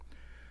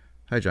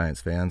Hi,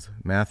 Giants fans.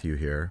 Matthew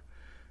here.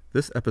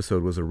 This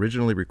episode was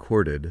originally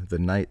recorded the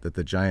night that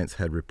the Giants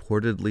had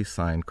reportedly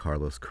signed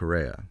Carlos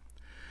Correa.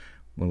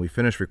 When we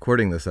finished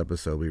recording this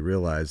episode, we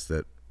realized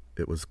that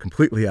it was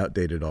completely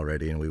outdated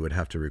already and we would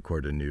have to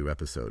record a new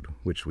episode,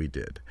 which we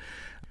did.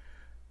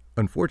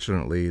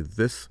 Unfortunately,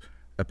 this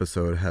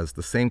episode has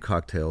the same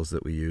cocktails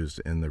that we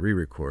used in the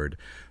re-record,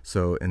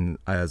 so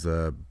as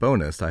a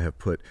bonus, I have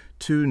put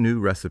 2 new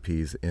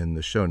recipes in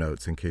the show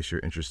notes in case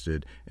you're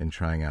interested in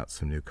trying out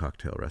some new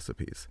cocktail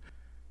recipes.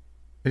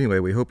 Anyway,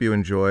 we hope you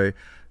enjoy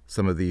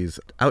some of these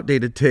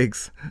outdated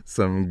takes,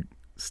 some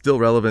still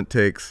relevant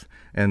takes,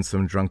 and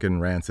some drunken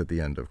rants at the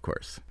end, of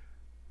course.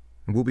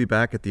 And we'll be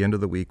back at the end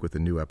of the week with a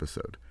new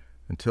episode.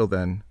 Until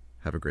then,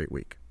 have a great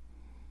week.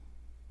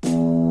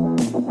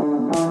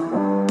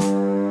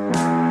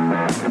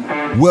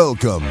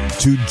 Welcome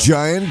to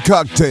Giant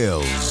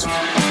Cocktails,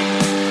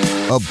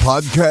 a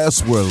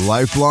podcast where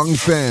lifelong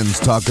fans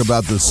talk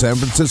about the San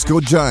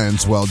Francisco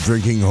Giants while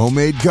drinking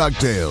homemade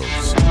cocktails.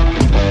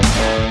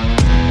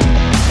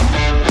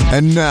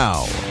 And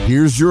now,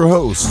 here's your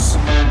hosts,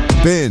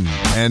 Ben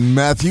and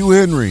Matthew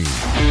Henry.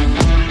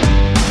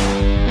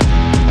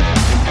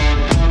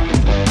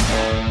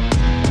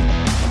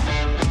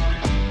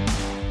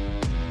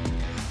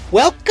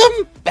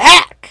 Welcome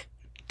back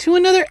to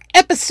another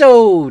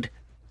episode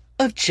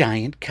of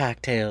Giant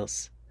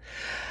Cocktails.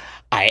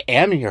 I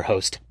am your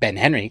host, Ben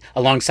Henry,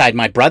 alongside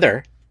my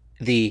brother,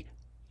 the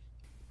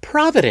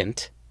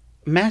Provident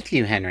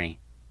Matthew Henry.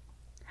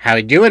 How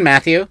you doing,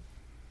 Matthew?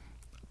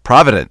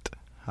 Provident.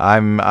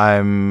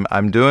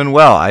 I'm doing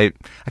well. I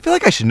feel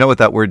like I should know what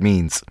that word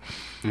means.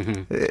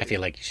 Mm-hmm. I feel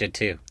like you should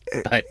too,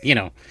 but you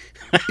know.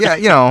 Yeah,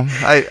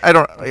 I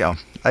don't.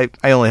 I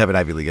only have an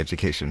Ivy League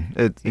education.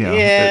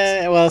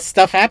 Well,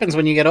 stuff happens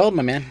when you get old,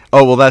 my man.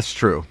 Oh well, that's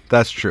true.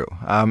 That's true.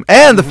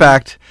 And the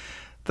fact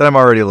that I'm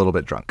already a little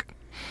bit drunk.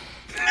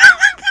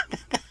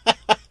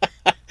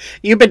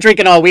 You've been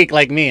drinking all week,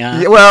 like me, huh?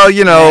 Yeah, well,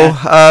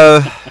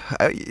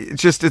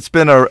 it's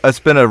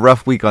been a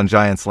rough week on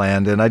Giants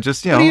land, and I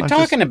just What are you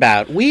talking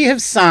about? We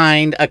have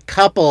signed a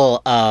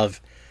couple of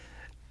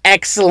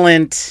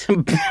excellent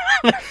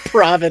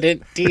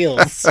Provident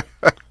deals.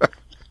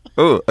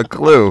 Oh, a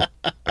clue.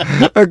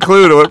 A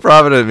clue to what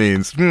Provident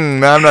means.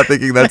 I'm not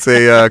thinking that's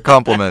a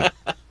compliment.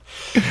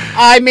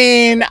 I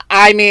think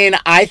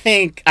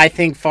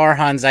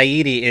Farhan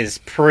Zaidi is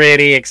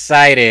pretty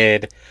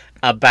excited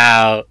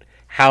about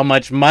how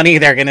much money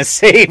they're going to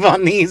save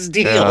on these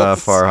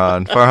deals.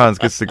 Farhan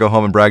gets to go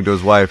home and brag to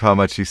his wife how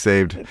much he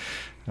saved.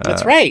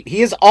 That's right.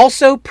 He is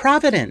also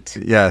Provident.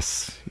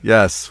 Yes.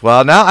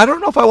 Well, now I don't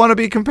know if I want to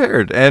be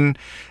compared, and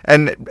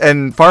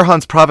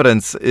Farhan's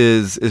providence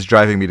is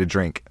driving me to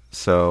drink.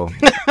 So,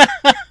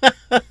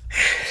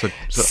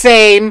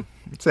 Same.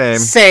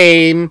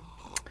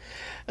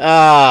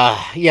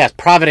 Yes,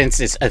 Providence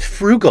is a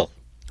frugal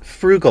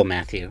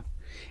Matthew,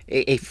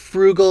 a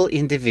frugal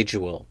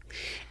individual,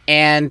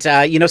 and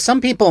some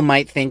people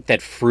might think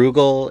that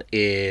frugal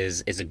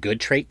is a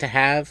good trait to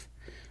have.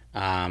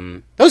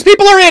 Those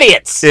people are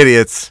idiots.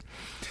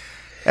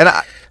 And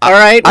all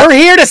right, we're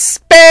here to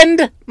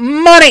spend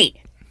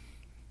money.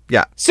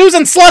 Yeah.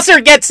 Susan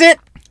Slusser gets it.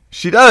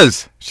 She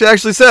does. She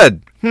actually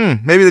said,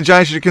 maybe the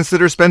Giants should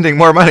consider spending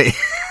more money.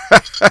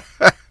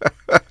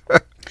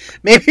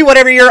 Maybe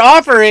whatever you're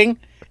offering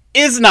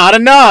is not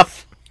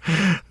enough.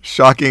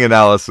 Shocking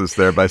analysis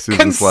there by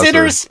Susan Slusser.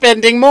 Consider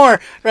spending more,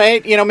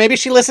 right? Maybe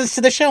she listens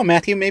to the show,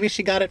 Matthew. Maybe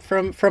she got it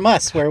from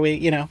us, where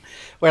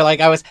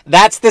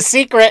that's the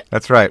secret.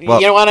 That's right.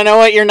 Well, you want to know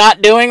what you're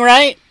not doing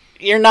right?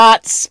 You're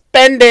not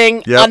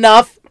spending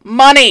enough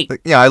money.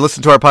 Yeah, I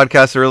listened to our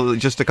podcast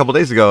just a couple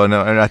days ago, and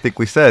I think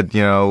we said,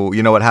 you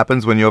know what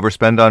happens when you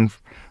overspend on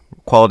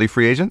quality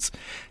free agents?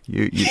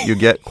 You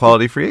get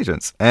quality free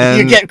agents. And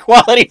you get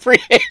quality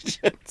free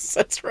agents.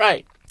 That's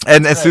right.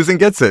 And Susan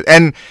gets it.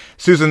 And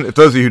Susan, if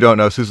those of you who don't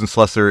know, Susan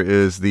Slusser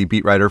is the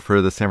beat writer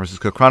for the San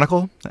Francisco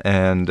Chronicle,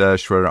 and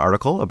she wrote an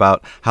article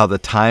about how the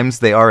times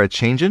they are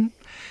a-changin',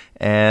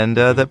 and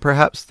that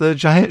perhaps the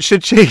Giants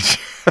should change.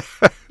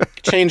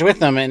 Change with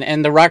them.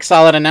 And the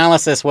rock-solid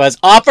analysis was,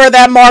 offer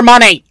them more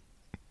money!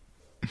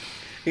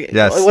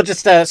 Yes. We'll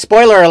just,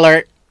 spoiler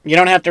alert, you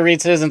don't have to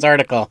read Susan's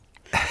article.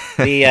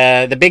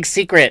 The big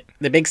secret,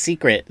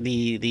 the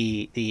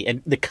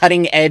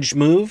cutting-edge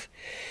move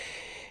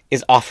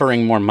is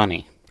offering more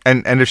money.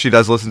 And if she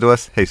does listen to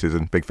us, hey,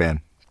 Susan, big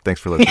fan. Thanks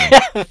for listening.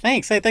 Yeah,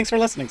 thanks. Hey, thanks for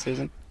listening,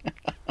 Susan.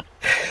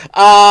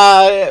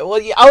 Hey,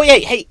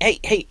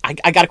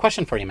 I got a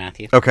question for you,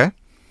 Matthew. Okay.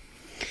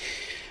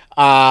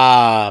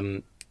 Are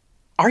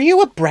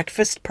you a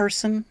breakfast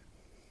person?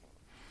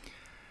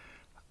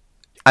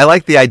 I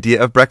like the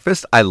idea of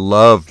breakfast. I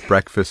love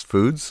breakfast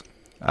foods.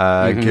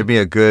 Give me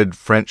a good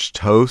French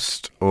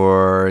toast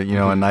or,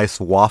 a nice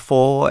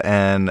waffle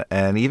and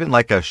even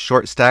like a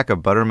short stack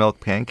of buttermilk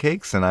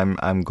pancakes and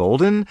I'm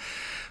golden.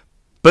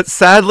 But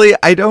sadly,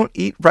 I don't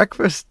eat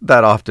breakfast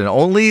that often.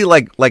 Only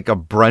like a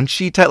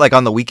brunchy type, like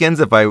on the weekends.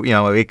 If I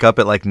wake up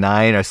at like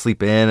 9, I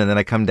sleep in, and then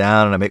I come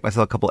down and I make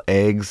myself a couple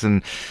eggs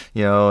and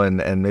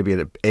and maybe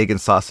an egg and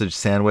sausage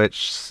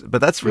sandwich. But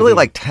that's really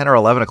like 10 or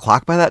 11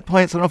 o'clock by that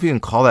point. So I don't know if you can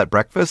call that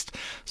breakfast.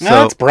 So,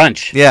 No, it's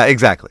brunch. Yeah,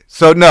 exactly.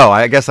 So no,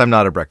 I guess I'm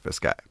not a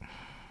breakfast guy.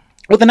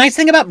 Well, the nice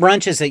thing about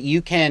brunch is that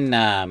you can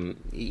add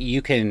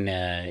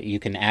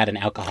an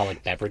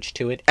alcoholic beverage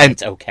to it, and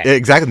it's okay.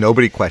 Exactly.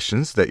 Nobody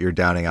questions that you're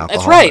downing alcohol.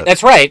 That's right.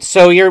 That's right.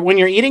 So when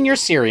you're eating your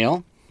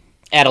cereal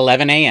at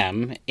 11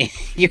 a.m.,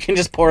 you can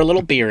just pour a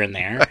little beer in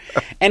there,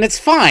 and it's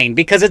fine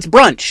because it's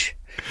brunch,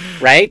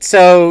 right?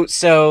 So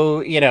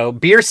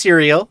beer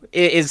cereal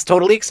is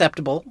totally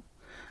acceptable.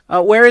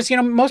 Whereas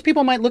most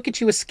people might look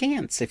at you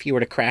askance if you were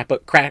to crap.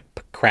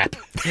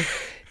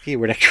 If you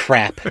were to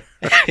crap.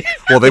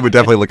 Well, they would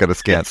definitely look at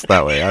askance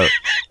that way.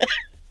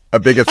 A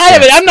big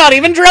askance. I'm not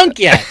even drunk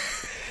yet.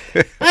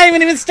 I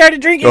haven't even started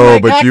drinking my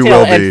but cocktail. you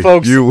will be. And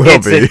folks, you will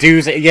it's be. a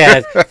doozy.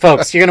 Yeah,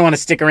 folks, you're going to want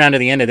to stick around to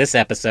the end of this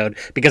episode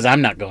because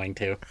I'm not going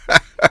to.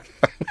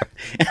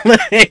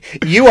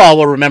 You all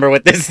will remember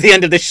what the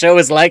end of this show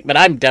is like, but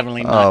I'm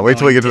definitely not. Oh, wait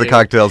till we get to the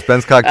cocktails.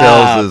 Ben's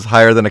Cocktails is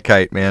higher than a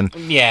kite, man.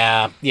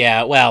 Yeah.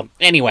 Well,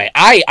 anyway,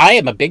 I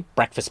am a big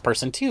breakfast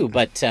person too,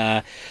 but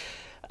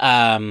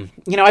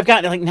I've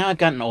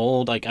gotten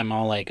old. Like I'm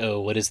all like,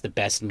 oh, what is the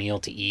best meal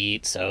to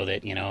eat so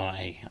that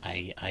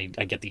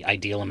I get the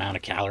ideal amount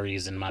of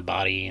calories in my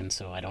body, and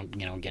so I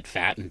don't get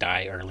fat and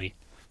die early.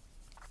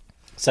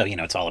 So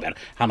it's all about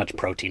how much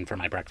protein for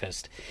my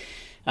breakfast.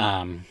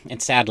 And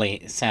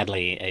sadly,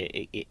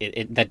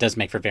 that does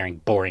make for very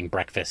boring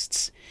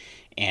breakfasts.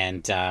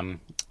 And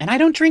I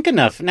don't drink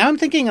enough. Now I'm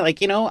thinking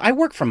I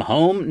work from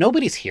home.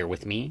 Nobody's here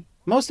with me.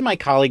 Most of my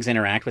colleagues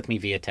interact with me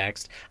via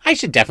text. I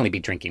should definitely be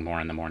drinking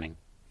more in the morning.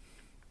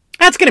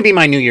 That's going to be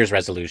my New Year's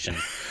resolution.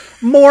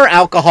 More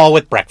alcohol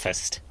with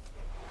breakfast.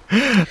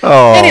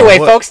 Oh, anyway,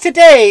 folks,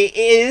 today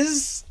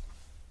is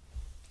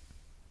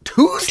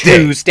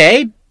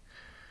Tuesday,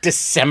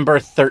 December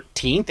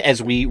 13th,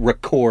 as we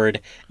record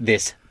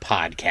this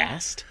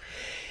podcast.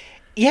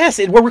 Yes,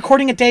 we're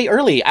recording a day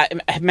early.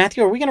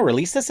 Matthew, are we going to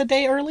release this a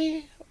day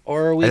early?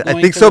 Or are we I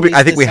think so.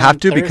 I think we have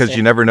to because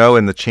you never know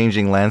in the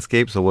changing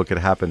landscape. So what could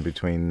happen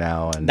between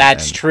now and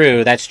That's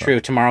true.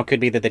 Tomorrow could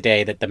be the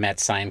day that the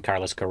Mets signed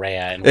Carlos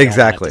Correa, and we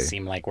exactly don't want it to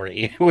seem like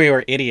we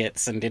were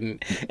idiots and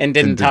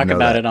didn't talk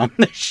about it on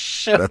the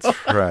show. That's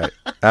right.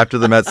 After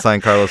the Mets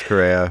signed Carlos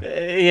Correa.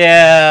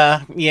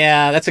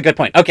 Yeah, that's a good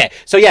point. Okay,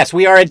 so yes,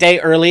 we are a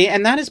day early,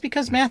 and that is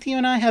because Matthew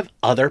and I have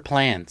other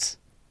plans.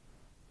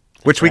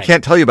 Which we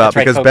can't tell you about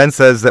because folks. Ben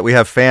says that we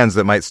have fans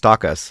that might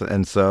stalk us,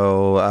 and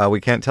so we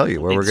can't tell you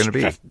where we're going to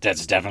be.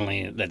 That's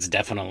definitely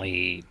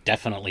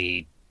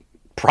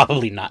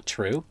probably not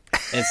true.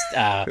 It's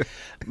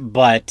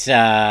but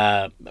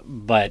I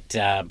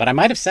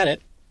might have said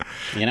it.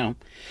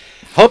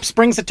 Hope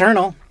springs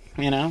eternal.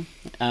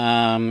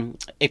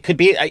 It could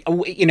be.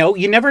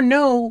 You never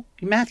know,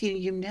 Matthew.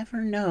 You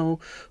never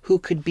know who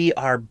could be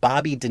our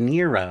Bobby De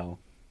Niro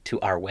to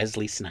our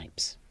Wesley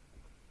Snipes.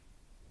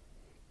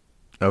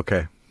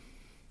 Okay.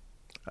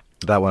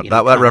 That one,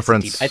 that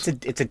reference. It's a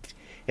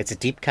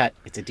deep cut.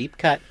 It's a deep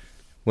cut.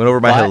 Went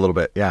over my head a little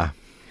bit. Yeah.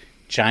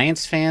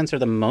 Giants fans are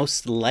the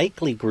most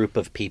likely group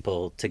of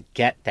people to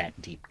get that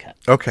deep cut.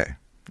 Okay.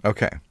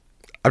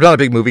 I'm not a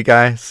big movie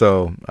guy,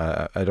 so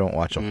I don't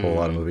watch a whole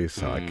lot of movies.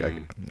 So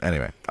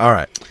anyway. All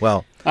right.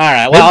 Well,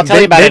 I'll tell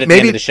you about it at the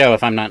end of the show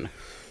if I'm not.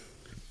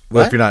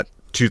 Well, if you're not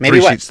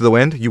three sheets to the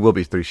wind, you will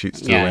be 3 sheets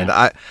to the wind.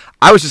 I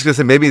was just gonna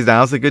say maybe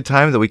now's a good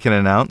time that we can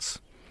announce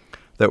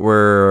that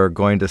we're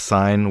going to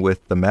sign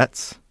with the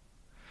Mets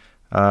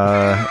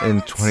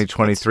in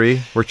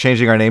 2023. We're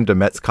changing our name to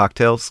Mets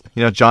Cocktails.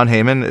 John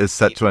Heyman is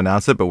set to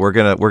announce it, but we're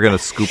gonna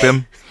scoop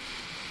him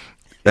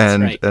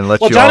and let you all know.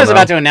 Well, John is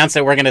about to announce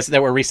that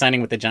we're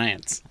re-signing with the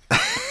Giants.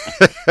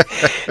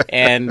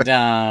 and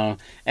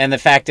the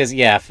fact is,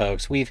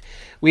 folks, we've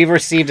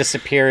received a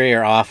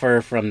superior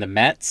offer from the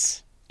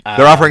Mets.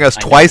 They're offering us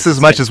twice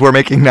as much as we're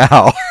making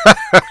now.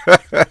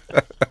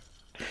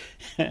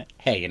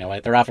 Hey, you know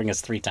what? They're offering us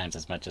 3 times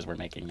as much as we're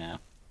making now.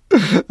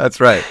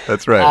 That's right.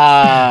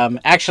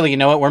 Actually, you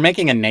know what? We're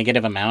making a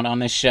negative amount on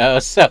this show,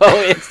 so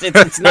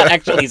it's not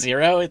actually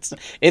zero.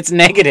 It's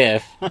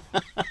negative.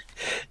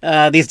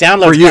 These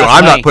downloads for you.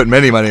 I'm not putting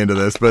any money into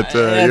this, but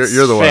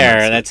you're the one.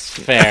 That's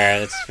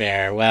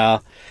fair.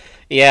 Well,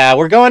 yeah,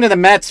 we're going to the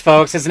Mets,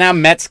 folks. It's now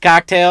Mets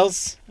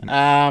Cocktails. We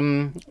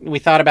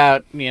thought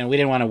about we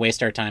didn't want to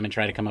waste our time and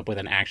try to come up with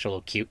an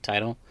actual cute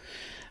title.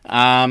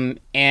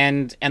 And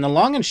the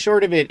long and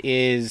short of it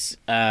is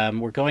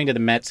we're going to the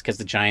Mets because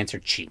the Giants are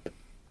cheap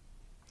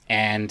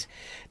and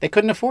they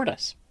couldn't afford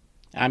us.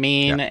 I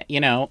mean,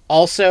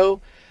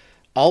 also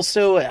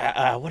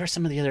what are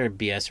some of the other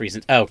BS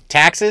reasons? Oh,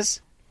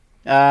 taxes.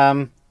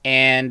 The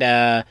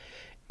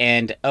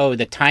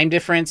time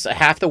difference.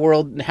 Half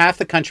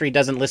the country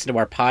doesn't listen to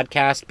our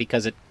podcast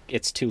because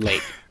it's too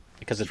late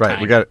because of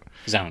time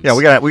zones. Yeah,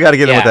 we got to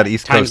get in with that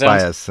East Coast zones,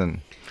 bias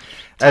and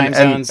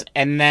zones,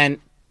 and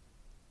then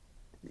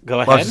Go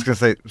ahead. Well, I was just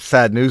going to say,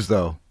 sad news,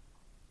 though.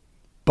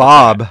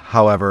 Bob,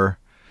 however,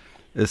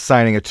 is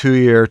signing a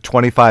 2-year,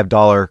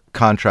 $25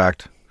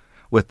 contract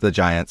with the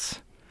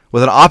Giants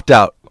with an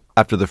opt-out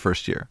after the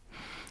first year.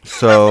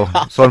 So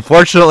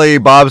unfortunately,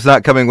 Bob's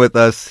not coming with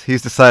us.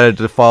 He's decided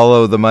to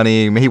follow the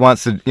money. He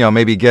wants to,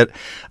 maybe get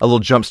a little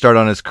jump start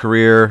on his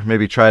career,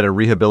 maybe try to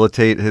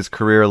rehabilitate his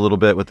career a little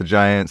bit with the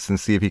Giants and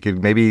see if he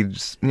could maybe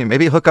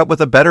hook up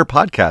with a better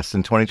podcast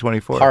in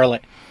 2024.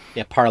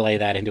 Parlay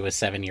that into a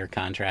 7-year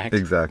contract.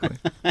 Exactly.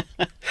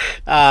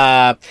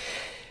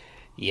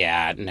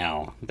 Yeah,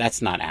 no,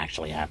 that's not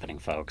actually happening,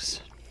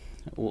 folks.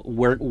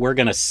 We're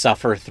gonna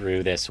suffer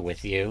through this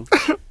with you.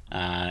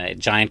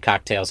 Giant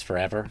Cocktails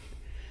forever.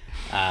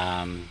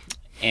 Yeah.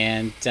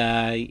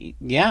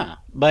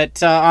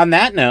 But on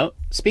that note,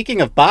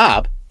 speaking of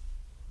Bob,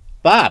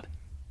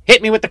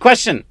 hit me with the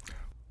question.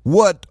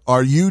 What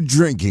are you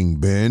drinking,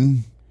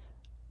 Ben?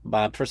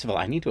 Bob, first of all,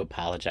 I need to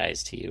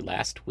apologize to you.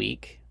 Last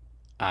week,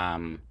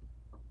 I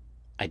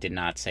did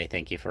not say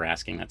thank you for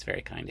asking. That's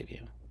very kind of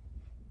you.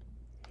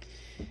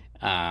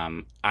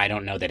 I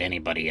don't know that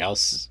anybody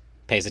else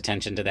pays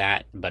attention to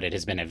that, but it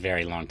has been a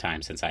very long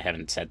time since I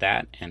haven't said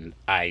that, and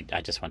I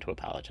just want to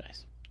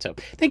apologize. So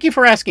thank you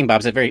for asking,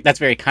 Bob. That's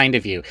very kind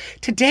of you.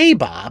 Today,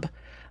 Bob,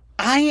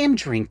 I am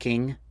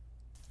drinking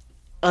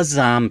a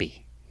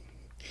zombie.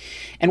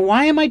 And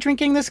why am I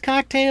drinking this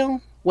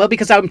cocktail? Well,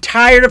 because I'm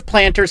tired of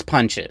Planters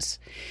Punches.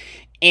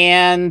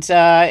 And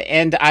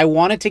I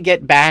wanted to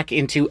get back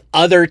into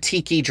other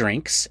tiki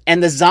drinks.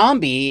 And the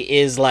zombie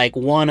is like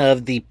one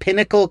of the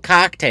pinnacle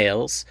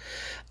cocktails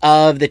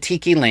of the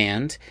tiki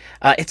land.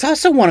 It's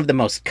also one of the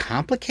most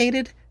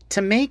complicated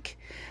to make.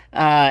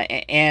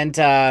 And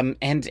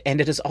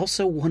it is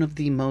also one of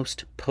the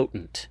most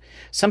potent.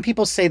 Some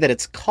people say that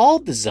it's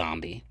called the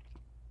zombie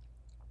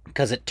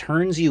because it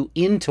turns you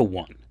into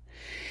one.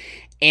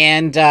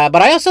 And but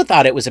I also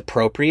thought it was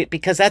appropriate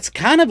because that's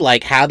kind of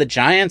like how the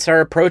Giants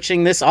are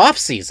approaching this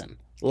offseason,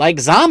 like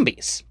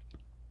zombies.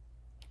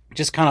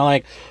 Just kind of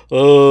like,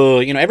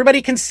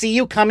 everybody can see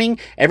you coming.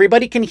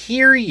 Everybody can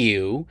hear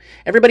you.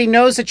 Everybody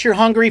knows that you're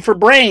hungry for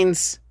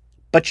brains,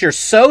 but you're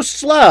so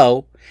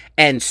slow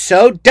and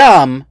so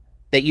dumb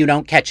that you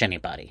don't catch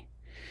anybody.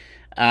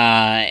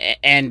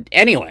 And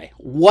anyway,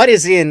 what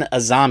is in a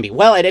zombie?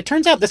 Well, it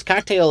turns out this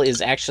cocktail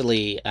is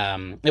actually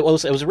it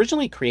was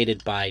originally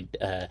created by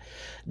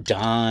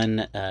Don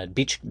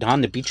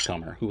the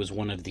Beachcomber, who was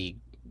one of the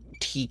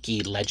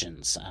tiki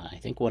legends. I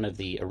think one of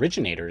the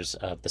originators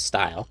of the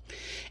style,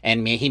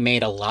 and he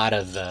made a lot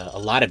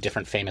of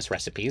different famous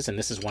recipes, and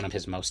this is one of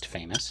his most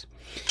famous.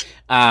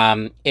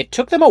 It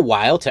took them a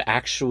while to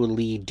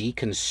actually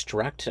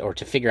deconstruct or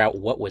to figure out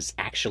what was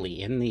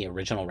actually in the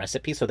original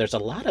recipe. So there's a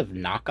lot of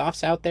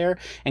knockoffs out there,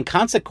 and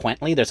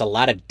consequently, there's a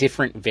lot of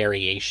different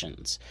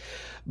variations.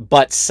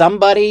 But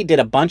somebody did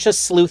a bunch of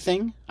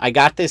sleuthing. I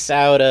got this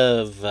out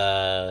of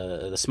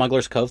the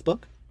Smuggler's Cove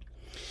book.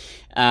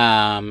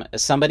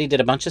 Somebody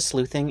did a bunch of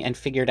sleuthing and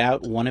figured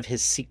out one of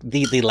his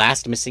the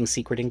last missing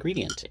secret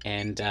ingredient,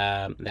 and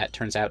that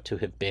turns out to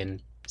have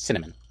been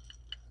cinnamon.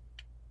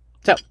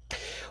 So,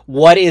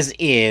 what is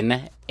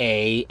in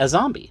a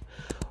zombie?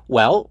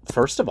 Well,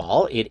 first of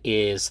all, it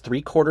is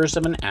 3/4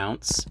 of an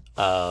ounce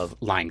of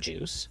lime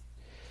juice,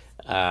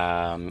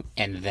 and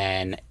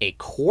then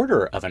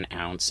 1/4 of an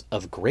ounce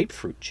of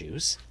grapefruit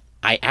juice.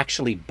 I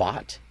actually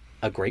bought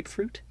a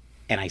grapefruit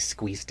and I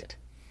squeezed it.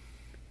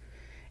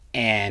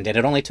 And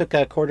it only took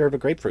 1/4 of a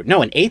grapefruit.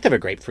 No, 1/8 of a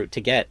grapefruit to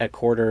get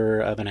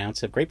 1/4 of an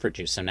ounce of grapefruit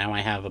juice. So now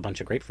I have a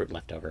bunch of grapefruit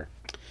left over.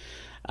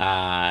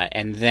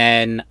 And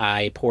then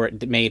I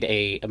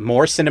made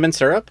more cinnamon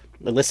syrup.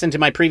 Listen to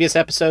my previous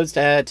episodes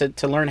to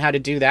learn how to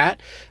do that.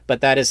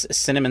 But that is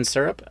cinnamon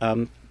syrup.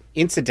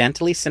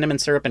 Incidentally, cinnamon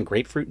syrup and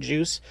grapefruit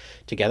juice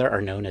together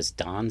are known as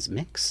Don's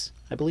Mix,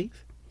 I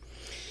believe.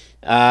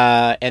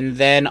 And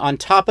then on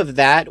top of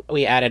that,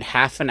 we added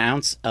 1/2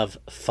 ounce of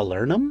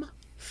falernum.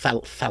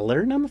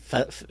 Falernum?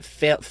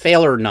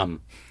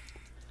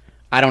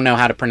 I don't know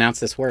how to pronounce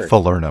this word.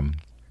 Falernum.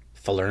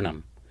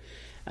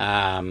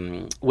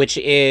 Which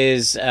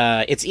is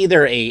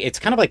it's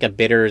kind of like a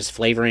bitters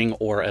flavoring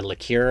or a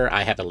liqueur.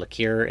 I have a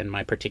liqueur in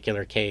my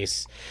particular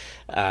case.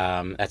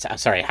 That's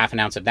 1/2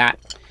 ounce of that.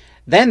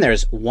 Then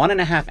there's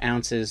 1.5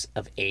 ounces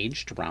of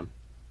aged rum,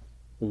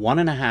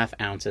 1.5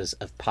 ounces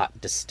of pot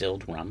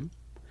distilled rum.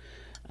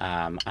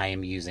 I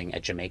am using a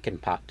Jamaican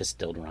pot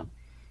distilled rum,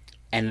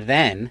 and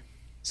then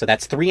so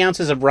that's 3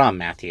 ounces of rum,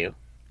 Matthew.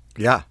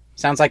 Yeah.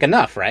 Sounds like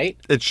enough, right?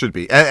 It should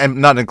be, and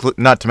not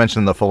to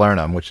mention the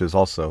falernum, which is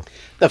also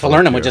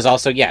which is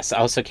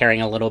also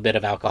carrying a little bit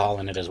of alcohol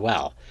in it as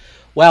well.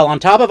 Well, on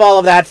top of all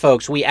of that,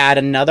 folks, we add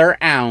another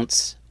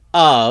ounce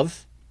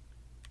of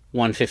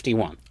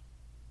 151.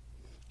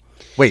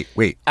 Wait,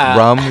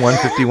 rum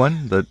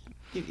 151.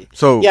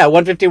 Yeah,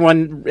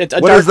 151. It's a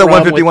what dark does the rum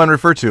 151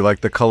 refer to?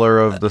 Like the color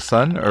of the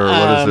sun, or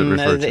what does it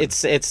refer to?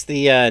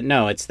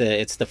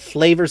 It's the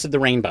flavors of the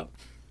rainbow.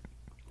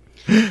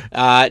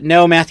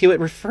 No, Matthew, it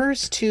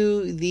refers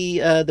to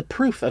the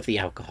proof of the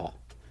alcohol.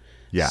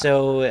 Yeah.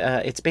 So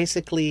it's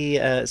basically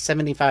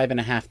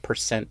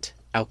 75.5%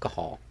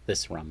 alcohol,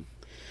 this rum.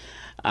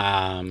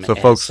 So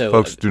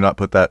folks do not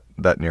put that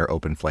near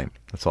open flame.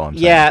 That's all I'm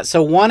saying. Yeah,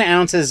 so 1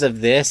 ounces of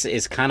this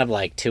is kind of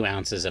like 2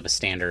 ounces of a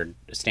standard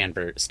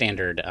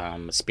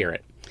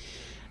spirit.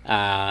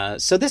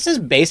 So this is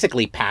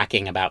basically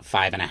packing about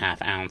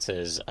 5.5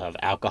 ounces of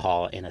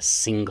alcohol in a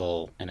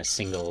single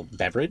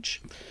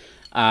beverage.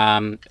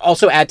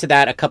 Also add to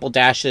that a couple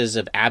dashes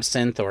of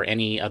absinthe or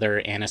any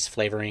other anise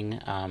flavoring.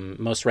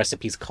 Most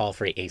recipes call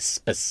for a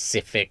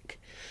specific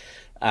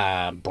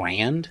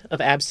brand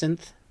of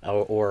absinthe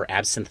or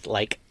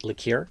absinthe-like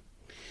liqueur.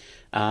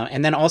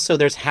 And then also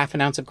there's 1/2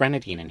 ounce of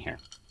grenadine in here.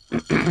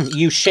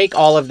 You shake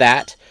all of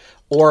that,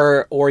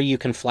 or you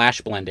can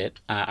flash blend it.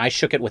 I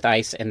shook it with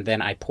ice, and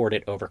then I poured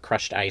it over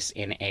crushed ice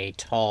in a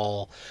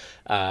tall,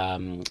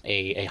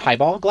 a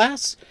highball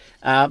glass.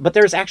 But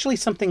there's actually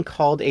something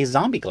called a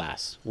zombie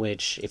glass,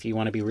 which, if you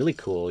want to be really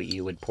cool,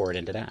 you would pour it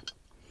into that.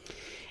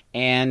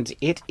 And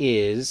it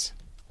is...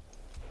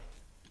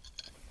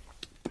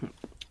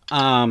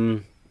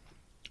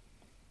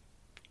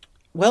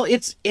 Well,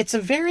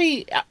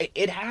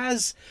 it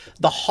has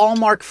the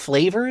hallmark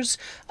flavors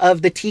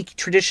of the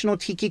traditional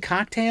tiki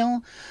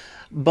cocktail,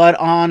 but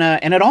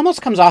and it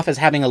almost comes off as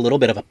having a little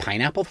bit of a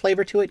pineapple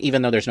flavor to it,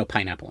 even though there's no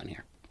pineapple in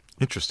here.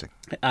 Interesting.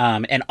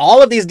 And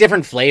all of these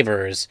different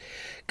flavors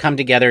come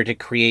together to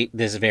create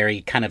this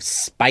very kind of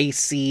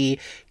spicy,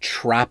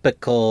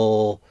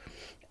 tropical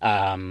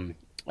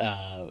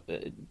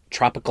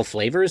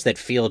flavors that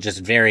feel just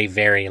very,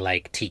 very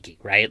like tiki,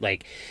 right?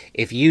 Like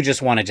if you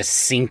just want to just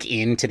sink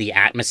into the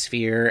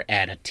atmosphere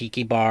at a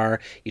tiki bar,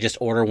 you just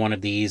order one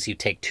of these, you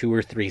take 2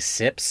 or 3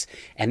 sips,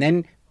 and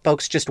then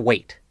folks just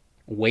wait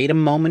a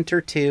moment or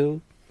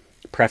two,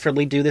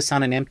 preferably do this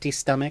on an empty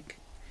stomach,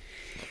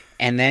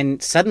 and then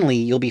suddenly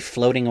you'll be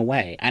floating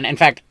away. And in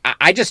fact,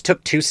 I just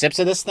took 2 sips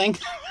of this thing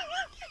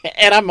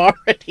and I'm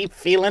already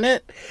feeling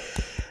it.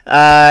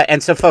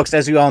 And so, folks,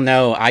 as you all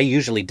know, I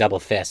usually double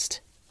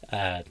fist.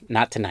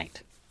 Not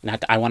tonight.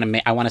 I want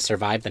to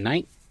survive the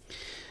night.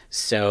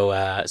 So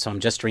I'm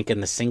just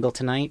drinking the single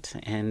tonight.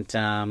 And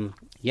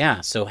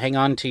so hang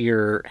on to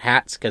your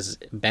hats, because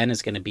Ben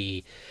is going to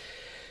be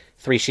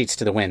 3 sheets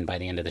to the wind by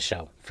the end of the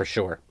show for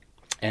sure.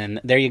 And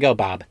there you go,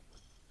 Bob.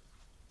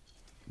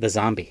 The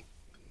zombie.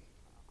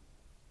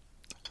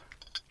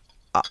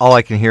 All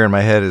I can hear in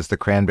my head is the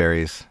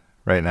Cranberries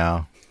right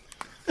now.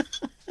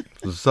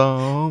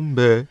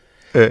 Zombie.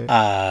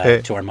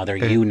 To our mother,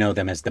 you know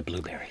them as the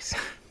Blueberries.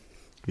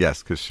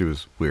 Yes, because she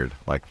was weird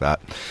like that.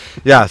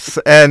 Yes,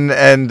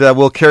 and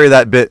we'll carry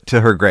that bit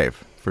to her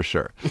grave for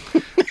sure.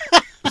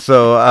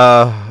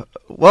 So,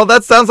 well,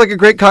 that sounds like a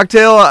great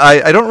cocktail.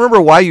 I don't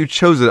remember why you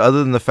chose it, other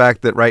than the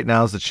fact that right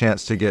now is the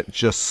chance to get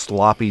just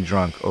sloppy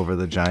drunk over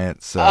the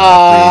Giants.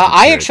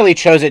 I actually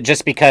chose it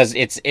just because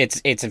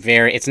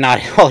it's not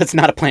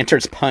a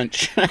Planter's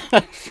Punch,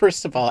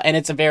 first of all, and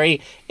it's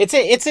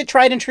a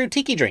tried and true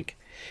tiki drink.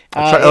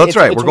 That's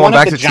right. We're going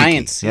back to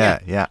giants.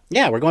 Tiki.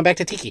 Yeah. We're going back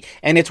to tiki,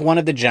 and it's one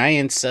of the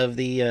giants of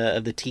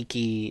the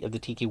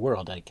tiki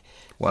world. Like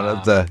one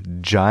of the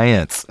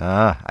giants.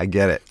 I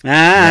get it.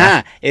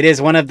 It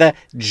is one of the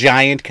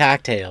giant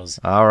cocktails.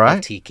 All right.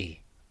 Of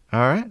tiki.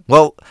 All right.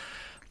 Well,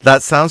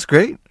 that sounds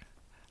great.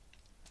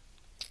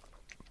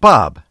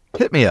 Bob,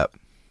 hit me up.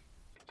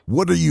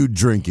 What are you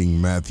drinking,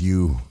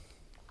 Matthew?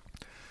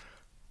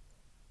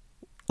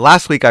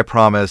 Last week I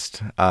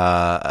promised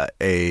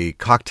a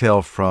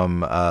cocktail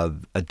from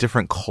a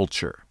different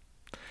culture.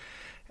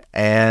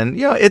 And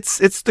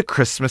it's the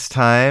Christmas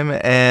time,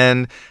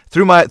 and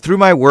through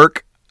my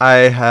work I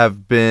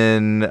have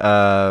been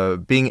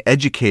being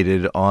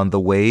educated on the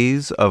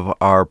ways of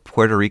our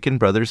Puerto Rican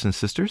brothers and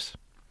sisters.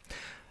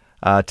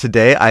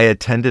 Today I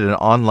attended an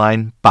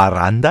online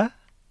parranda,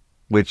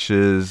 which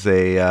is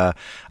a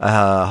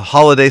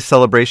holiday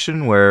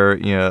celebration where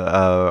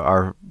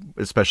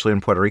especially in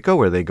Puerto Rico,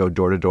 where they go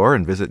door to door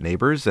and visit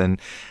neighbors, and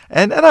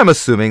I'm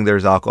assuming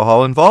there's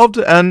alcohol involved,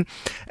 and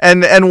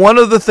one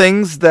of the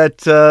things that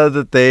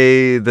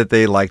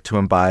they like to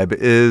imbibe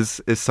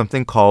is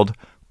something called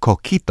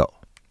coquito.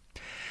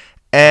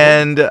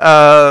 And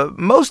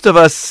most of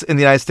us in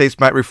the United States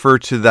might refer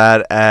to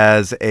that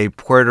as a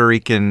Puerto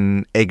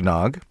Rican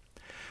eggnog,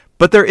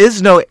 but there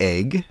is no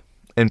egg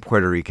in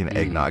Puerto Rican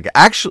eggnog.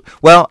 Actually,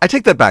 well, I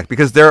take that back,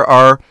 because there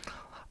are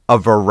a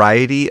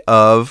variety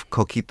of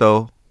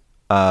coquito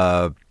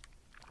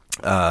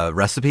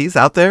recipes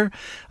out there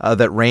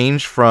that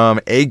range from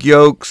egg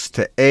yolks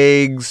to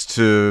eggs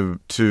to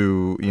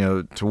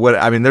what,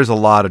 I mean, there's a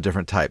lot of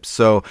different types.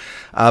 So,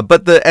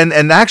 but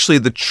actually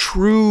the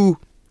true,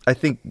 I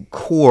think,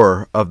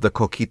 core of the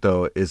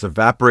coquito is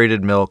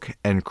evaporated milk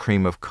and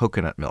cream of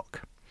coconut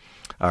milk.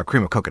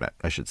 Cream of coconut,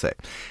 I should say.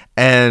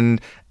 And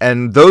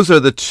those are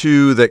the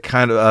two that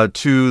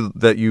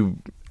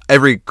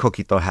every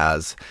coquito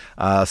has.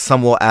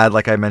 Some will add,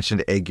 like I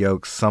mentioned, egg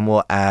yolks. Some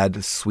will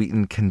add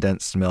sweetened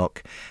condensed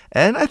milk.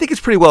 And I think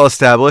it's pretty well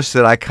established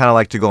that I kind of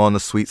like to go on the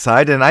sweet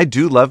side. And I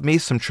do love me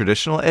some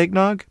traditional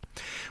eggnog.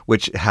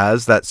 which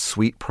has that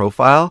sweet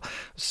profile.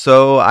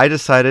 So I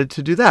decided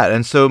to do that.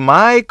 And so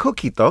my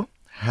coquito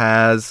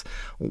has,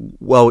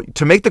 well,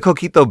 to make the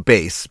coquito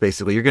base,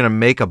 basically, you're going to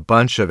make a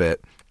bunch of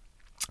it.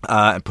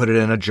 And put it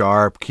in a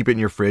jar, keep it in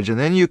your fridge, and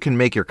then you can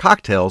make your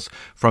cocktails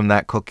from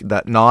that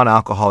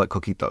non-alcoholic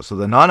coquito. So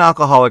the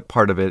non-alcoholic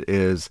part of it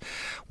is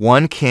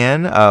one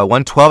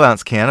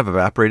 12-ounce can of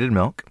evaporated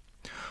milk,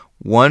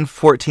 one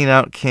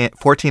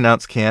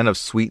 14-ounce can of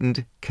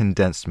sweetened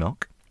condensed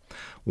milk,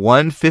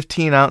 one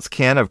 15-ounce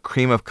can of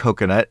cream of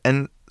coconut,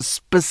 and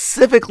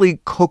specifically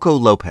Coco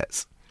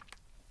Lopez.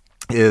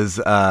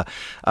 That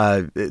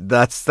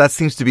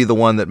seems to be the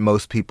one that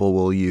most people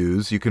will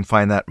use. You can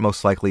find that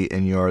most likely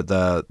in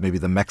maybe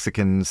the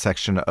Mexican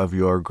section of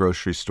your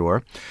grocery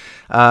store.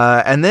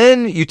 And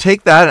then you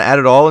take that and add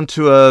it all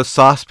into a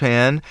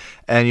saucepan,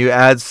 and you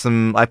add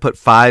I put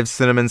 5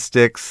 cinnamon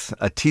sticks,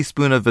 a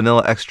teaspoon of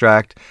vanilla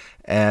extract,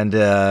 and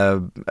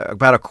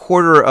about a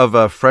quarter of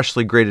a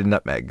freshly grated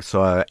nutmeg,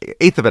 so an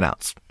eighth of an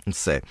ounce, let's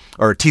say,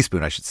 or a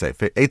teaspoon, I should say,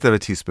 eighth of a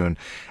teaspoon.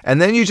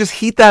 And then you just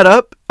heat that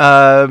up,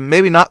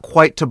 maybe not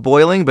quite to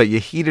boiling, but you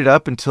heat it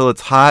up until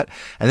it's hot,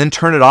 and then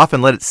turn it off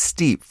and let it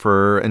steep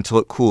until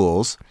it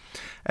cools.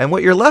 And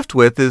what you're left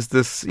with is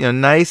this,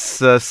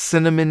 nice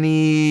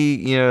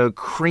cinnamony,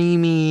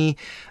 creamy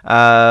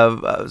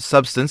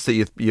substance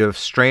that you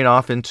strain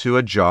off into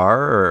a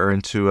jar or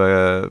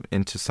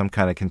into some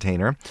kind of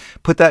container.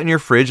 Put that in your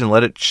fridge and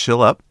let it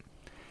chill up.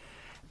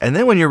 And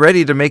then when you're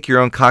ready to make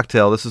your own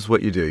cocktail, this is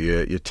what you do.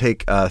 You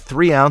take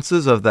 3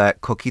 ounces of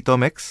that coquito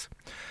mix,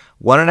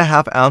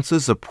 1.5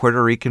 ounces of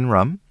Puerto Rican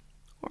rum.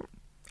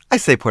 I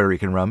say Puerto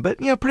Rican rum, but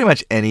pretty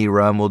much any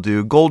rum will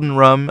do. Golden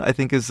rum, I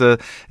think, is the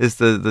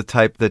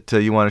type that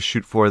you want to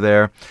shoot for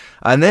there.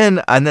 And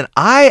then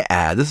I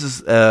add, this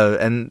is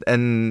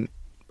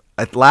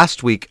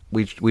last week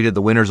we did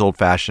the Winter's Old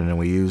Fashioned, and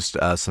we used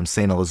some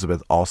St.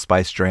 Elizabeth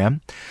Allspice Dram.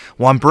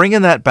 Well, I'm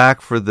bringing that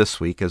back for this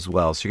week as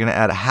well. So you're going to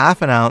add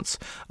 1/2 ounce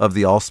of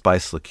the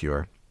allspice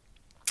liqueur.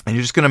 And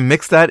you're just going to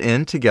mix that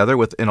in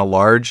together in a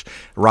large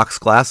rocks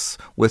glass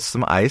with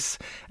some ice,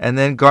 and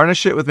then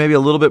garnish it with maybe a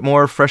little bit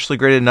more freshly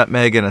grated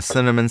nutmeg and a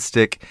cinnamon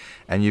stick,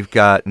 and you've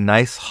got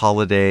nice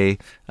holiday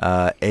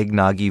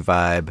eggnoggy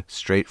vibe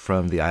straight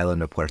from the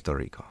island of Puerto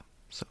Rico.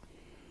 So,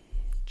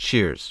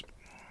 cheers.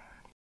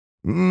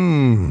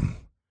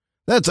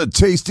 That's a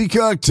tasty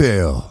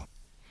cocktail.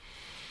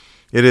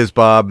 It is,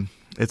 Bob.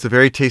 It's a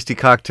very tasty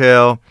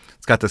cocktail.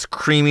 It's got this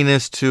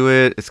creaminess to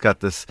it. It's got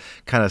this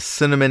kind of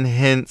cinnamon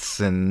hints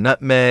and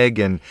nutmeg,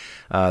 and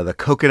the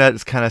coconut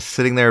is kind of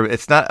sitting there.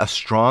 It's not a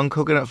strong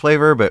coconut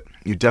flavor, but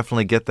you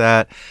definitely get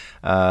that.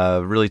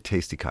 Really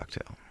tasty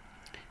cocktail.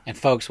 And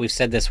folks, we've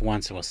said this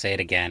once and we'll say it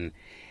again.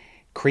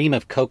 Cream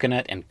of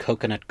coconut and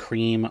coconut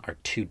cream are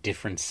 2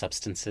 different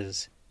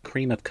substances.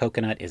 Cream of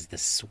coconut is the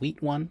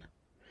sweet one.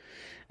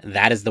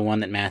 That is the one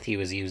that Matthew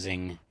is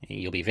using.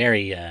 You'll be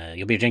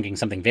drinking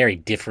something very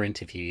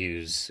different if you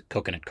use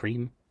coconut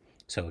cream.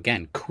 So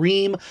again,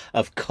 cream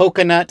of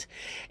coconut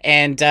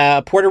and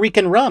Puerto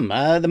Rican rum.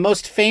 The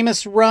most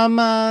famous rum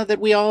that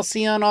we all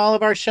see on all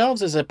of our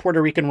shelves is a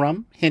Puerto Rican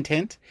rum. Hint,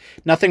 hint.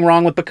 Nothing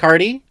wrong with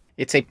Bacardi.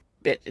 It's a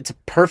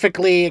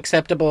perfectly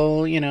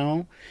acceptable,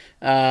 and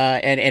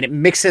it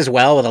mixes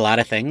well with a lot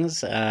of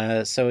things.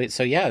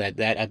 So yeah,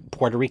 that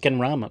Puerto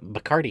Rican rum,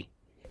 Bacardi.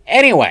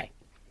 Anyway.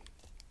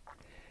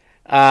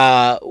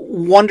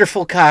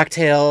 Wonderful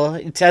cocktail.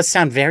 It does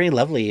sound very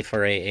lovely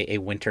for a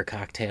winter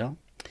cocktail.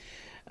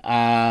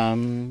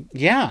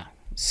 Yeah.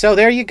 So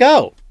there you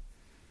go.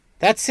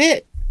 That's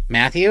it,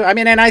 Matthew. I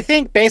mean, and I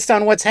think based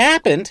on what's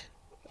happened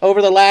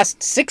over the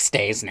last 6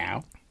 days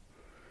now,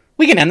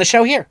 we can end the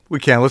show here. We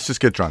can. Let's just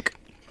get drunk.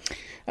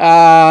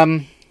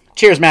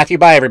 Cheers, Matthew.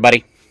 Bye,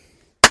 everybody.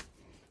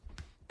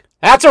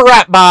 That's a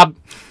wrap, Bob.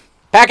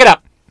 Pack it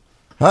up.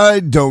 I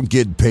don't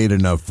get paid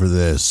enough for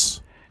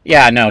this.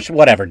 Yeah, no,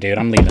 whatever, dude.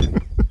 I'm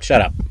leaving.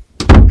 Shut up.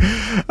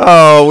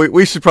 Oh,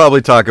 we should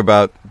probably talk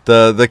about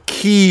the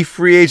key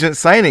free agent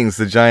signings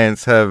the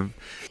Giants have.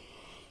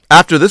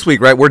 After this week,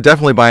 right? We're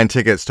definitely buying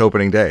tickets to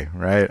opening day,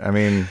 right? I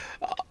mean...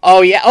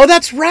 Oh, yeah. Oh,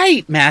 that's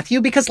right,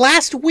 Matthew, because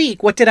last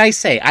week, what did I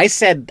say? I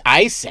said,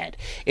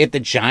 if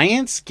the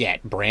Giants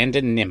get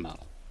Brandon Nimmo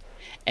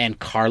and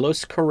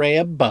Carlos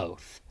Correa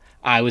both,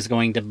 I was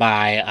going to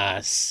buy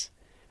us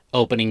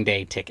opening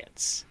day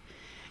tickets.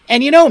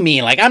 And you know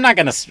me, like I'm not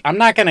gonna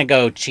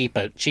go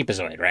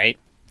cheapazoid, right?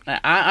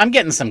 I'm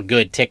getting some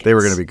good tickets. They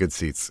were gonna be good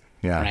seats,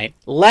 yeah. Right.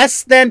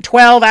 Less than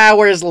 12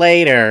 hours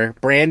later,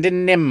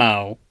 Brandon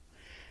Nimmo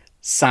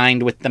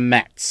signed with the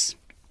Mets,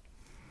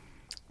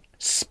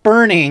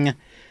 spurning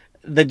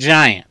the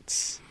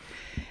Giants.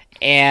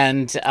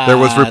 And there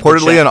was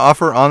reportedly an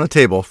offer on the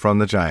table from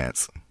the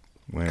Giants.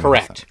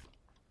 Correct.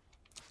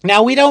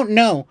 Now we don't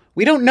know.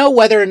 We don't know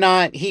whether or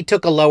not he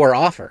took a lower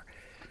offer.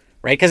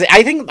 Right, because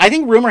I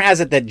think rumor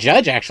has it that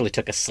Judge actually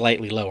took a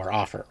slightly lower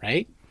offer,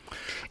 right?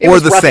 It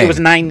was the same. It was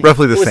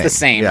the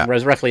same. Yeah. It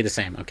was roughly the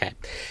same. Okay,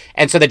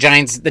 and so the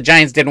Giants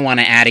didn't want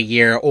to add a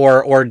year,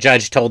 or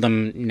Judge told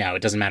them no,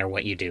 it doesn't matter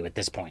what you do at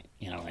this point.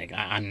 Like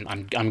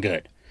I'm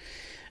good.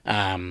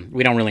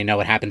 We don't really know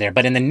what happened there.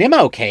 But in the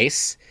Nimmo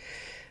case,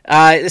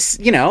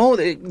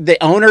 the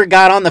owner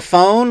got on the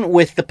phone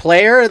with the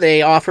player.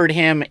 They offered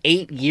him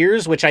 8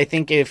 years, which I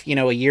think if,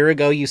 a year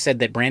ago you said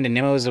that Brandon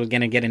Nimmo was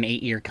going to get an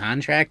 8-year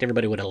contract,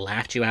 everybody would have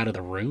laughed you out of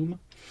the room.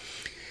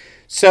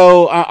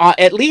 So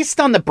at least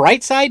on the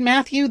bright side,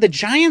 Matthew, the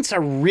Giants are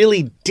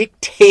really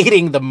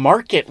dictating the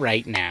market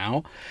right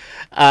now.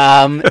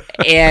 And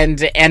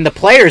the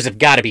players have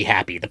got to be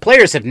happy. The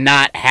players have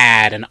not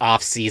had an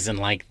off season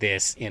like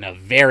this in a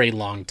very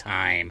long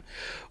time,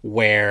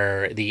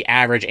 where the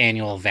average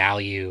annual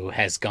value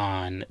has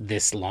gone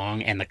this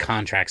long and the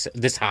contracts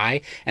this high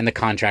and the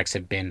contracts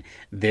have been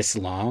this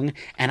long.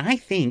 And I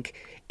think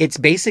it's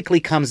basically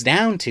comes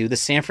down to the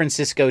San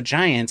Francisco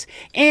Giants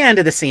and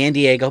the San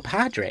Diego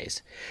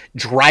Padres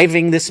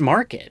driving this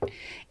market.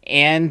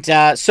 And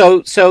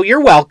so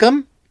you're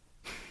welcome.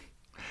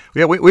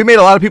 Yeah, we made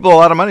a lot of people a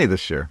lot of money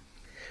this year.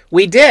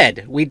 We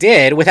did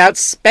without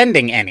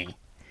spending any.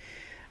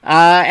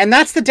 And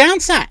that's the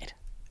downside.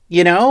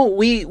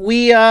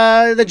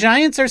 The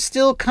Giants are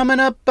still coming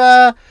up.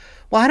 I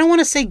don't want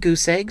to say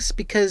goose eggs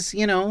because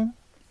we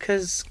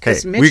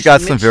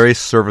got some very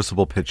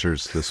serviceable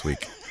pitchers this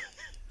week.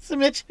 So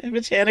Mitch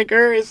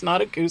Haniger is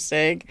not a goose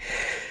egg.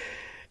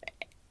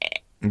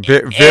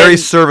 Very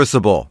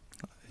serviceable.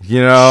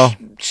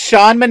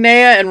 Sean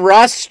Manaea and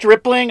Ross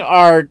Stripling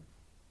are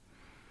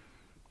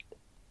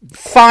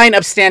fine,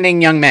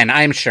 upstanding young men.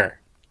 I am sure.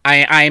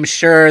 I am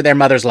sure their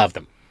mothers love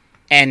them.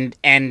 And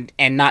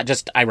not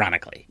just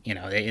ironically,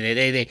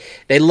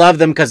 they love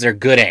them because they're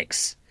good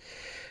eggs,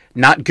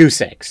 not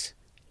goose eggs.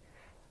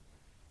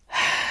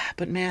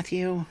 But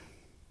Matthew,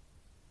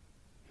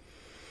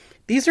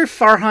 these are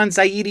Farhan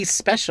Zaidi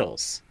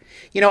specials.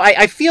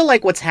 I feel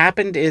like what's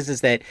happened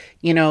is that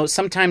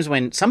sometimes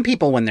when some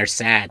people, when they're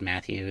sad,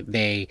 Matthew,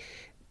 they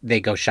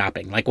go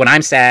shopping. Like when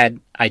I'm sad,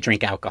 I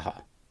drink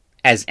alcohol,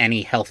 as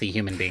any healthy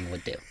human being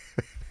would do.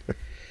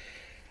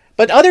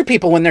 But other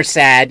people, when they're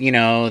sad,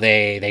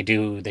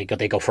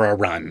 they go for a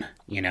run.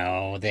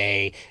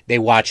 They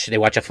watch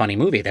a funny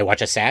movie. They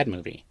watch a sad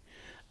movie.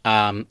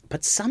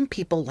 But some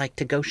people like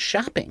to go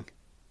shopping,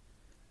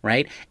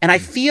 right? And I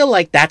feel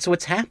like that's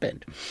what's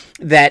happened.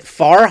 That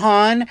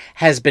Farhan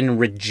has been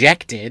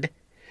rejected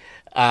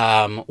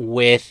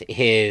with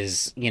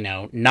his,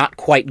 not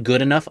quite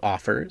good enough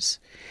offers.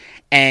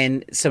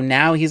 And so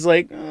now he's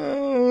like,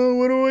 oh,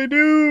 what do I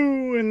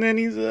do? And then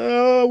he's,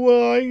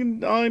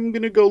 I'm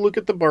going to go look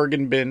at the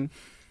bargain bin.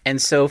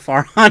 And so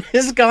Farhan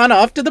has gone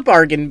off to the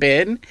bargain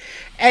bin,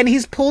 and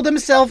he's pulled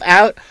himself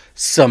out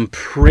some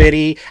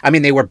pretty,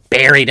 they were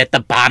buried at the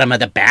bottom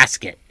of the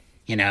basket,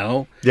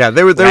 Yeah,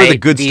 they were the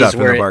good stuff in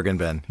the bargain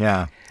bin.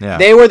 Yeah.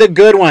 They were the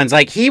good ones.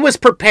 Like, he was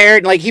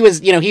prepared, like he was,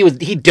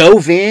 he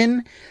dove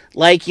in.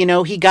 Like,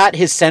 he got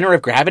his center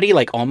of gravity,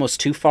 like, almost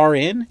too far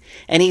in.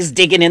 And he's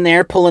digging in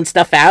there, pulling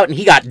stuff out. And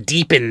he got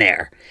deep in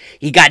there.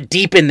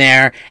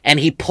 And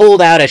he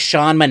pulled out a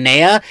Sean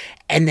Manaea.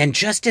 And then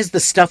just as the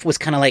stuff was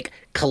kind of, like,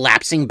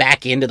 collapsing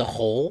back into the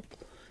hole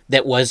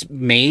that was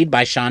made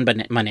by Sean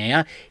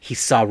Manaea, he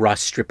saw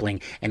Ross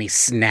Stripling, and he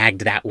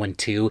snagged that one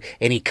too.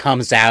 And he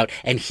comes out,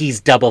 and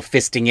he's double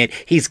fisting it.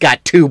 He's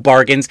got 2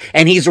 bargains,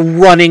 and he's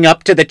running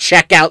up to the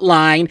checkout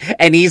line,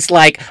 and he's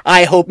like,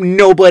 I hope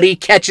nobody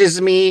catches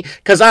me,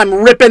 because I'm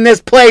ripping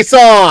this place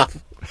off.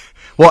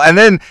 Well, and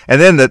then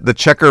the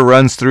checker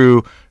runs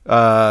through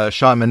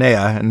Sean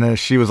Manaea, and then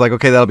she was like,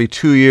 okay, that'll be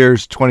 2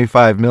 years,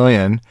 $25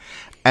 million.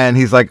 And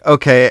he's like,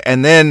 okay,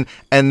 and then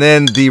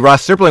the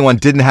Ross Stripling one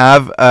didn't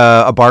have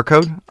a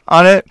barcode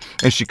on it,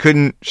 and she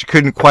couldn't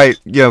quite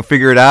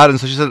figure it out, and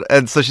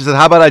so she said,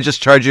 how about I just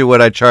charge you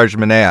what I charged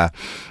Manaea?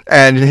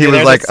 And he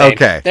was like,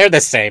 okay, they're the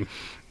same.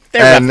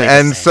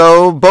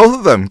 So both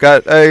of them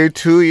got a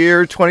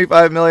 2-year,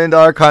 $25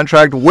 million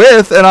contract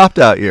with an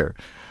opt-out year.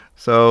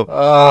 So,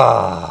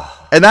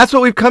 and that's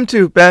what we've come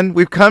to, Ben.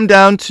 We've come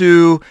down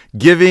to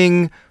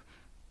giving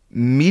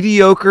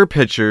mediocre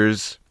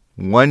pitchers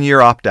 1-year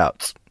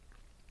opt-outs.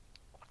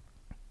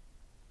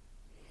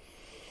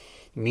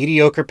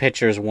 Mediocre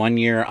pitchers,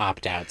 1-year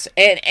opt-outs.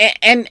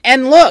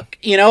 And look,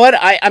 you know what?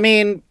 I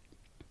mean,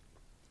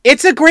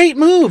 it's a great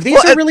move.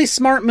 These are really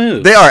smart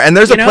moves. They are, and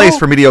there's a place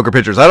for mediocre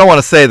pitchers. I don't want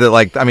to say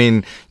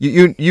that,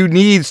 you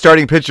need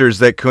starting pitchers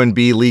that can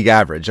be league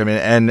average. And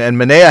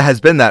Manaea has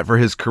been that for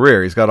his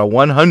career. He's got a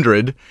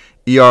 100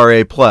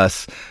 ERA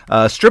plus.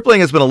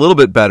 Stripling has been a little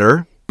bit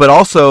better, but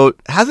also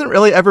hasn't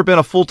really ever been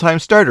a full-time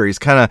starter. He's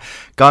kind of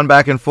gone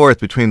back and forth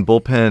between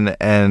bullpen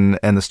and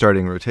the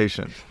starting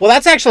rotation. Well,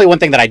 that's actually one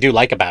thing that I do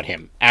like about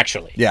him,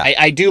 actually. Yeah.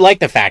 I do like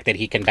the fact that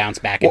he can bounce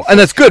back and forth. And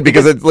that's good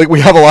because it's like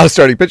we have a lot of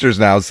starting pitchers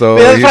now. So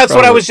that's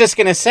what I was just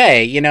going to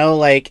say.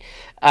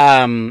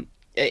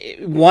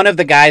 One of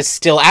the guys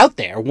still out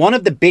there, one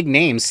of the big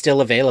names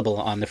still available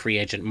on the free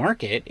agent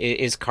market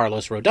is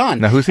Carlos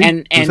Rodon. Now, who's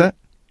he? Who's that?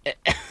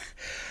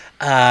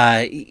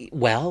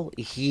 Well,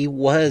 he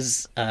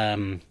was,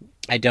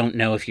 I don't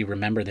know if you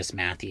remember this,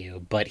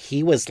 Matthew, but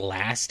he was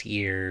last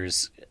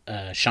year's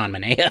Sean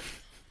Manaea.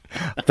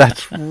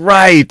 That's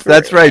right.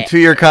 That's right.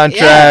 2-year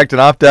contract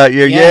and opt out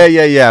year.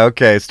 Yeah.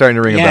 Okay, it's starting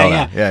to ring a bell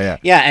now. Yeah.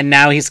 Yeah, and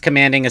now he's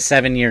commanding a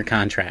 7-year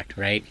contract,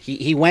 right?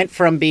 He went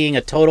from being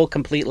a total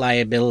complete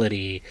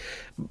liability,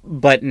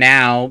 but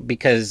now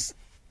because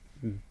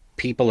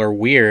people are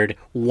weird,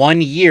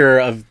 1 year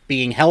of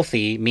being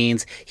healthy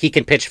means he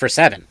can pitch for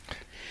 7.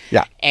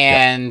 Yeah.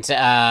 And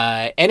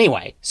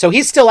anyway, so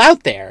he's still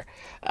out there,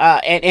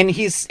 and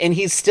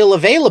he's still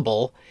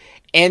available.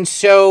 And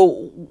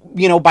so,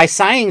 by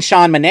signing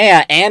Sean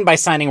Manaea and by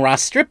signing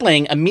Ross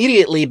Stripling,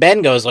 immediately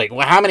Ben goes like,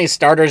 well, how many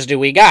starters do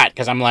we got?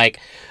 Because I'm like,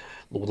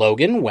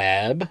 Logan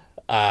Webb,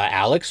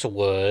 Alex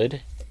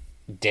Wood,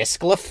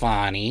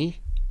 Desclafani,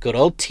 good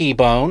old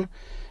T-Bone.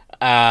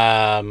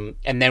 And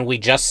then we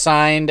just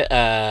signed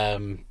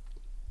Manaea,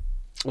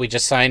 we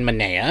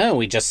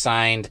just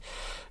signed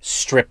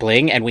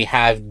Stripling, and we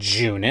have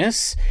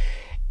Junis.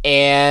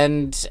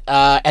 And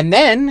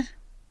then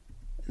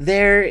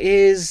there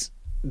is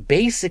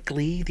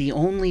basically the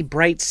only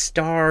bright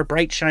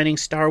shining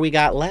star we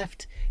got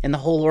left in the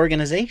whole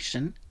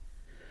organization.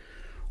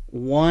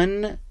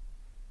 One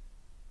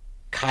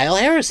Kyle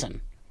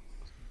Harrison.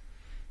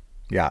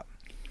 Yeah.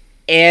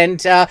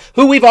 And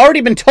who we've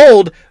already been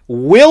told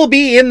will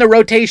be in the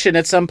rotation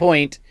at some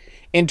point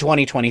in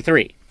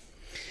 2023.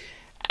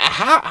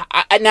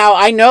 Now,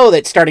 I know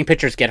that starting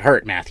pitchers get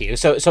hurt, Matthew.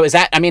 So is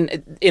that, I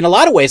mean, in a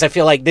lot of ways, I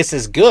feel like this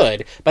is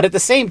good. But at the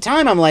same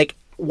time, I'm like,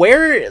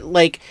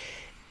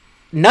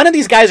 none of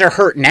these guys are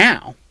hurt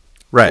now.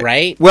 Right.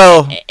 Right?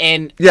 Well,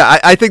 and yeah,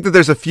 I think that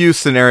there's a few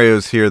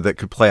scenarios here that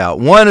could play out.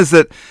 One is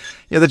that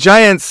the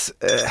Giants,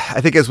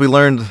 I think as we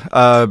learned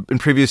in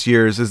previous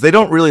years, is they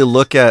don't really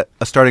look at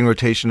a starting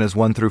rotation as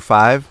 1 through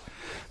 5.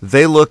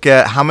 They look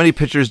at how many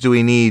pitchers do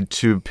we need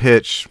to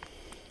pitch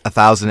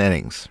 1,000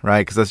 innings,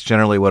 right? Because that's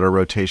generally what a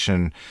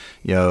rotation,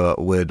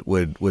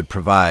 would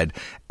provide.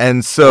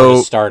 And so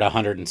to start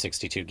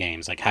 162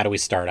 games. Like, how do we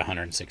start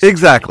 162?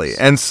 Exactly. Games?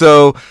 And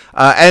so,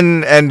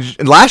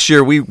 and last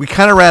year we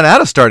kind of ran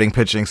out of starting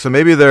pitching. So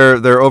maybe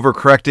they're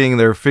overcorrecting.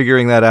 They're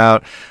figuring that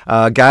out.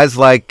 Guys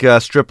like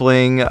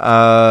Stripling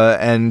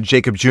and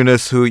Jacob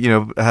Junis, who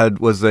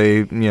was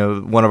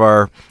one of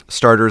our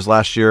starters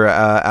last year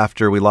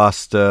after we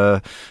lost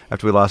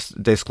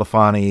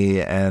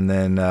Desclafani and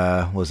then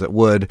was it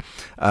Wood.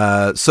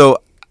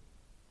 So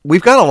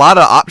we've got a lot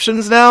of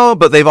options now,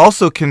 but they've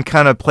also can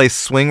kind of play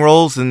swing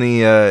roles in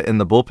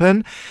the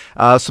bullpen.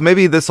 So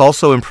maybe this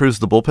also improves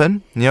the bullpen,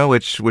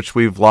 which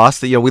we've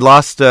lost. We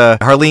lost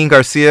Harleen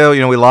Garcia.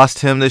 We lost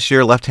him this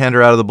year,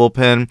 left-hander out of the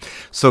bullpen.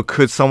 So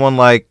could someone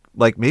like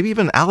maybe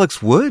even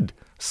Alex Wood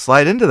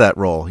slide into that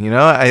role?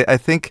 I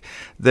think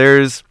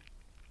there's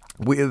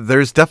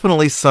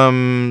definitely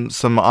some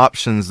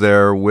options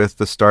there with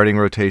the starting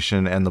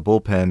rotation and the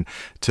bullpen.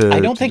 I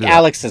don't think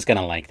Alex is going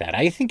to like that.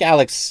 I think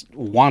Alex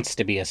wants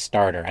to be a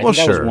starter. I think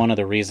that was one of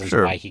the reasons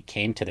why he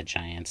came to the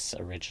Giants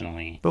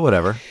originally. But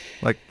whatever,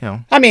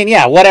 I mean,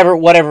 yeah,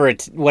 whatever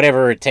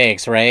it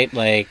takes, right?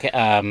 Like,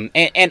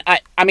 and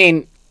I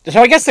mean. So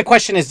I guess the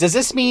question is, does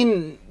this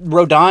mean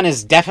Rodon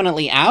is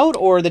definitely out,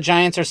 or the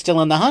Giants are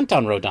still in the hunt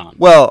on Rodon?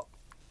 Well,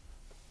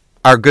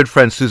 our good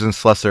friend Susan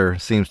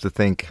Slusser seems to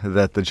think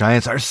that the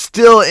Giants are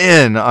still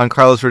in on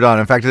Carlos Rodon.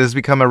 In fact, it has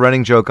become a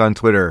running joke on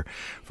Twitter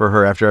for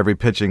her after every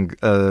pitching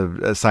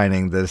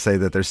signing to say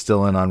that they're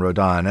still in on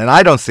Rodon, and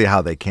I don't see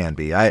how they can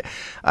be. I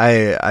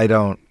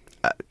don't.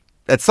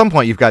 At some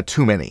point, you've got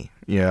too many.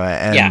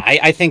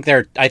 I think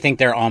they're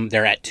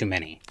at too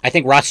many. I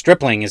think Ross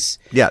Stripling is.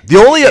 Yeah, the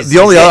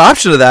only other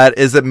option of that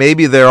is that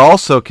maybe they're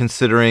also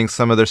considering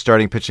some of their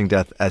starting pitching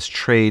depth as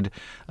trade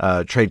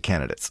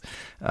candidates,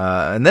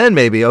 and then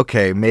maybe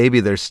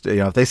there's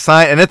if they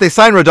sign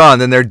Rodon,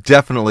 then they're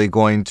definitely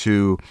going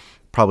to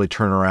probably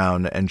turn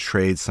around and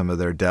trade some of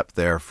their depth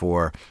there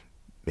for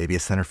maybe a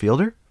center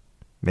fielder,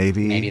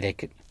 maybe they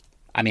could.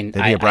 I mean,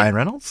 maybe a Brian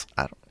Reynolds.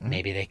 I don't know.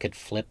 Maybe they could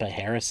flip a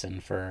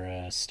Harrison for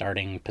a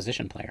starting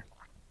position player,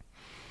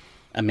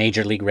 a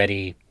major league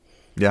ready.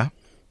 Yeah.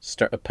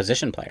 A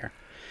position player,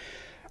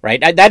 right?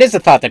 That is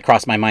a thought that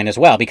crossed my mind as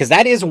well, because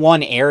that is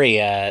one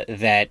area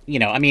that,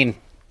 I mean,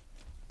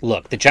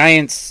 look, the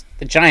Giants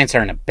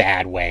are in a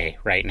bad way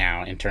right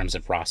now in terms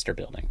of roster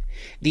building.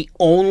 The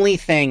only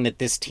thing that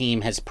this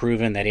team has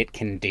proven that it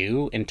can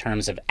do in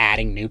terms of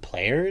adding new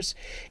players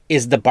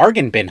is the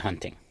bargain bin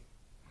hunting,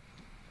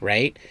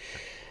 right?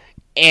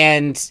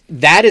 And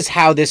that is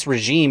how this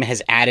regime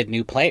has added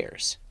new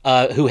players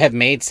who have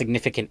made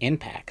significant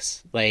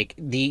impacts. Like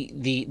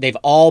they've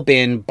all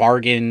been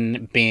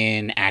bargain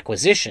bin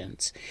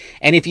acquisitions.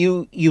 And if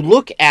you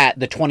look at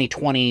the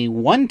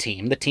 2021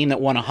 team, the team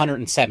that won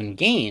 107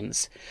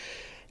 games,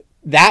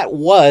 that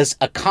was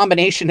a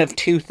combination of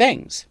two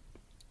things: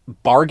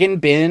 bargain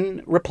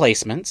bin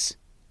replacements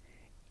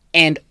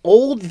and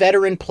old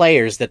veteran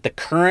players that the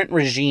current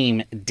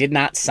regime did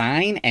not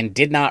sign and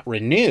did not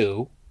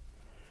renew,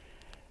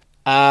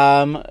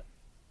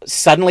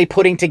 suddenly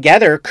putting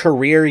together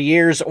career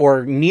years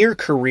or near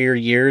career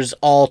years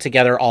all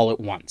together all at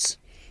once.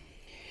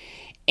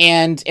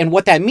 And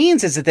what that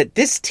means is that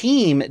this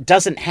team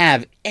doesn't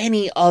have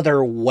any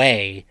other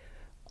way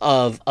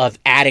of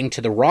adding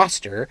to the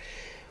roster.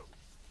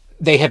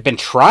 They have been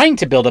trying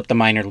to build up the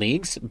minor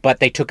leagues, but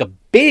they took a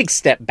big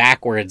step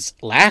backwards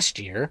last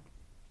year.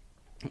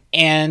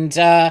 And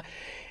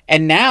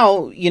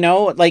now, you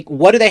know, like,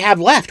 what do they have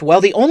left? Well,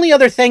 the only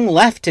other thing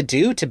left to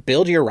do to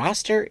build your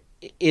roster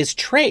is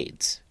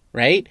trades,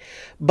 right?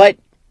 But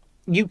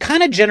you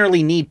kind of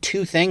generally need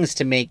two things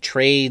to make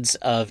trades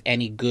of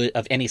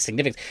any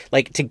significance.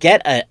 Like, to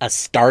get a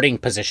starting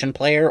position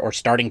player or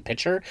starting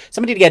pitcher,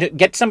 somebody to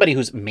get somebody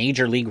who's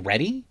major league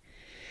ready,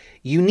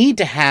 you need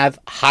to have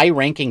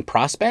high-ranking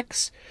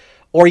prospects,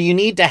 or you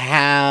need to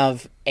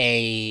have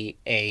a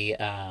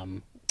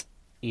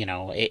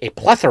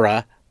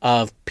plethora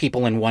of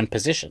people in one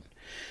position.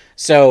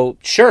 So,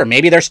 sure,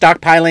 maybe they're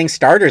stockpiling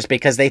starters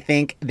because they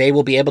think they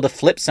will be able to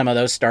flip some of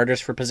those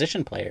starters for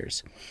position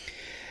players.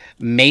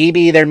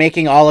 Maybe they're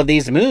making all of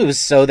these moves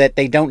so that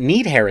they don't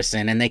need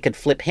Harrison and they could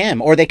flip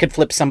him, or they could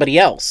flip somebody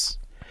else,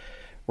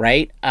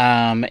 right?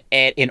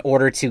 In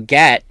order to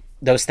get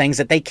those things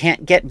that they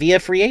can't get via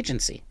free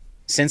agency,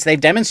 since they've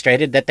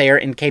demonstrated that they are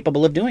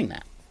incapable of doing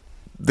that.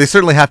 They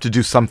certainly have to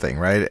do something,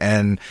 right?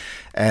 And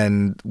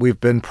we've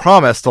been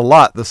promised a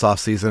lot this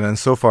offseason, and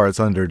so far it's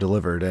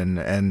under-delivered.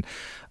 And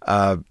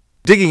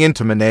digging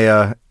into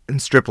Manaea and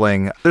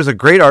Stripling, there's a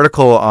great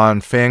article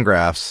on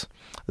Fangraphs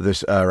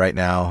right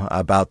now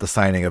about the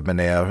signing of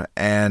Manaea,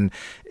 and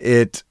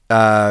it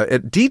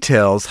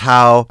details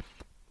how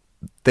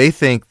they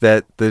think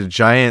that the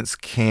Giants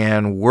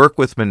can work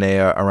with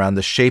Manaea around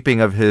the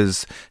shaping of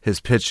his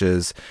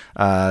pitches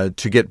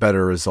to get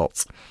better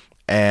results.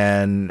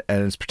 And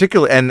it's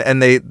particularly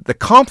and the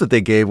comp that they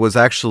gave was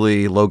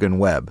actually Logan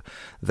Webb,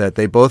 that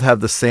they both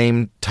have the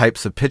same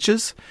types of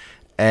pitches,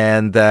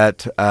 and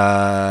that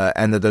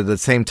they're the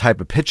same type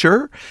of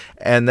pitcher,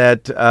 and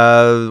that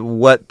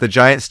what the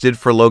Giants did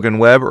for Logan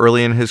Webb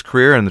early in his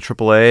career in the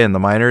AAA and the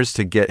minors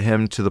to get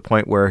him to the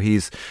point where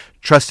he's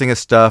trusting his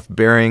stuff,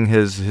 burying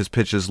his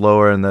pitches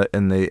lower in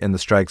the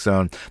strike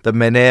zone, that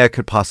Manaea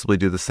could possibly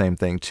do the same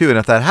thing too. And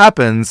if that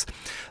happens,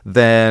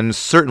 then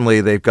certainly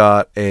they've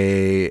got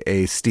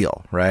a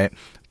steal, right?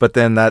 But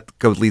then that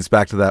leads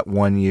back to that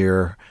 1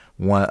 year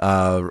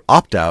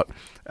opt out.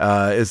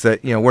 Is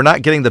that, you know, we're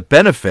not getting the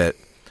benefit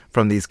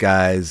from these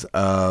guys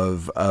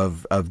of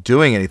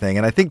doing anything.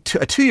 And I think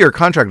a 2-year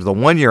contract with a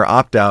 1 year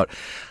opt out,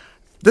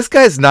 this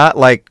guy's not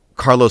like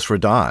Carlos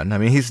Rodon. I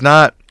mean, he's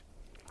not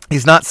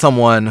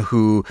someone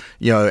who,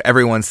 you know,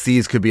 everyone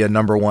sees could be a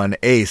number one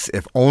ace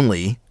if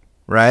only,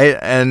 right?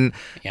 And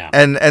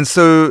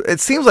so it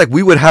seems like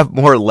we would have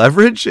more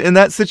leverage in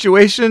that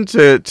situation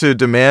to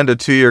demand a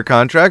 2-year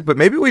contract, but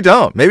maybe we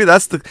don't. Maybe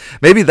that's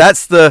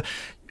the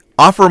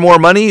offer more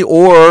money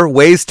or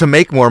ways to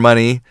make more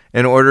money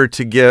in order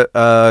to get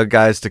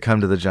guys to come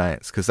to the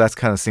Giants, because that's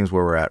kind of seems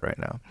where we're at right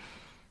now.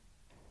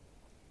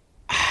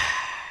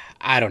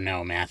 I don't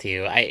know,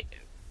 Matthew.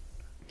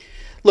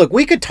 Look,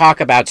 we could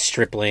talk about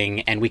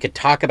Stripling and we could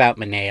talk about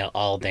Manaea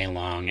all day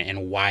long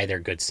and why they're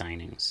good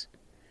signings.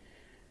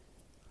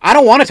 I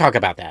don't want to talk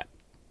about that.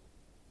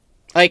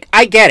 Like,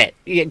 I get it.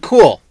 Yeah,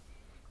 cool.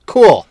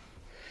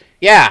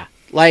 Yeah,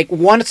 like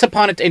once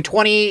upon a in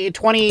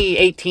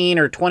 2018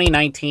 or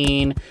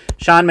 2019,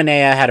 Sean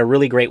Manaea had a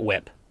really great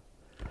whip.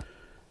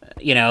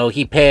 You know,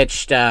 he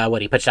pitched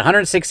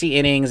 160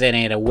 innings and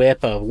he had a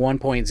whip of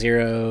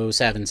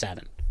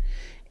 1.077.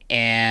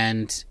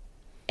 And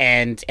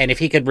if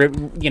he could,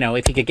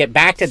 if he could get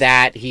back to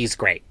that, he's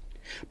great.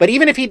 But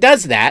even if he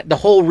does that, the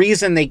whole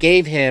reason they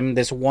gave him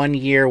this 1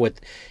 year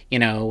with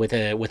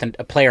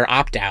a player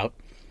opt out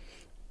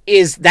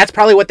is that's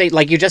probably what they,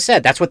 like you just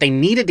said, that's what they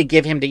needed to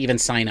give him to even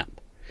sign up.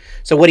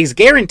 So what he's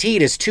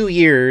guaranteed is 2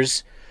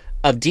 years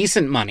of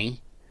decent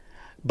money,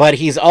 but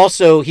he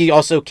also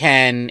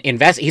can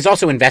invest. He's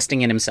also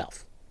investing in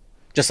himself,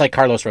 just like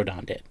Carlos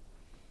Rodon did.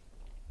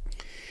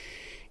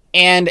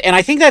 And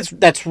I think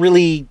that's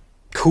really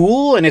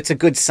cool, and it's a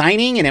good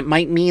signing, and it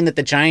might mean that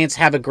the Giants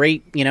have a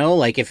great,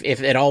 if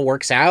it all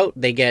works out,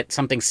 they get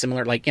something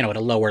similar, like, at a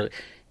lower,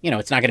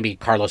 it's not going to be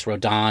Carlos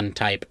Rodon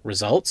type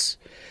results,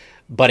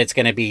 but it's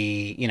going to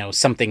be,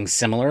 something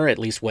similar, at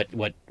least what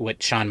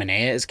Sean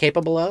Manaea is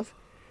capable of.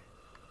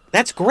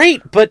 That's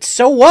great, but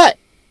so what?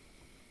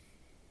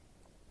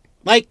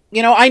 Like,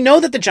 I know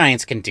that the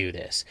Giants can do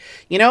this.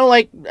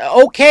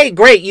 Okay,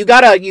 great, you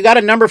got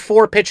a number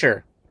 4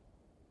 pitcher.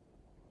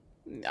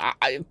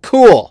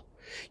 Cool.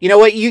 You know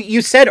what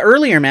you said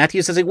earlier,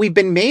 Matthew, says that we've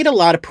been made a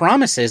lot of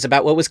promises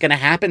about what was going to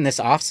happen this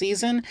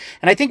offseason.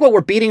 And I think what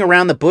we're beating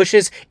around the bush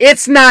is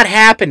it's not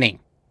happening.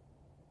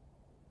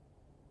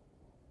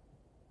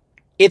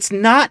 It's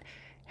not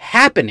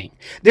happening.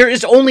 There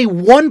is only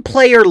one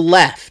player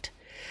left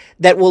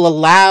that will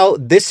allow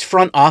this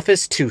front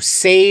office to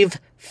save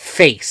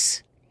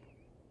face.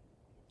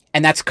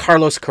 And that's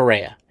Carlos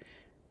Correa.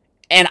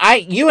 And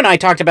you and I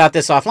talked about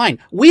this offline.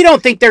 We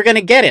don't think they're going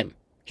to get him.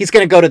 He's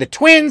going to go to the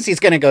Twins. He's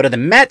going to go to the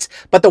Mets.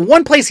 But the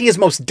one place he is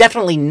most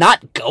definitely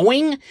not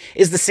going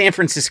is the San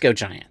Francisco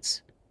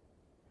Giants.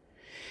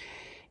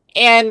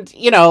 And,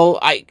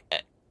 I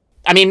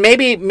mean,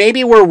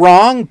 maybe we're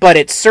wrong, but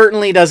it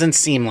certainly doesn't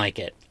seem like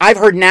it. I've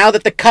heard now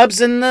that the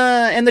Cubs and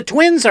the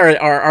Twins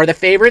are the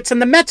favorites,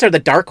 and the Mets are the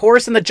dark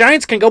horse, and the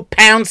Giants can go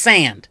pound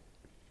sand.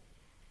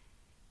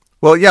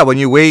 Well, yeah, when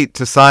you wait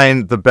to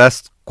sign the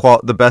best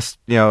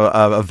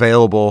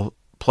available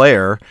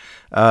player,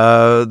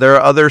 there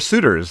are other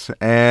suitors,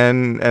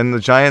 and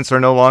the Giants are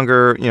no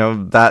longer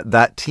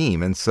that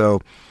team, and so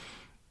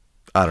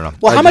I don't know.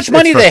 Well, how much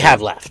money do they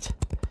have left?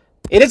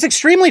 It is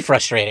extremely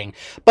frustrating.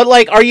 But,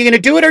 are you going to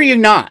do it or are you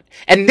not?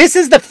 And this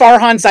is the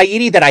Farhan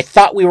Zaidi that I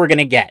thought we were going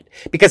to get.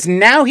 Because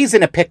now he's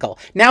in a pickle.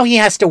 Now he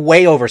has to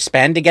way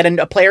overspend to get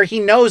a player he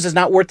knows is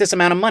not worth this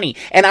amount of money.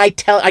 And I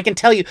can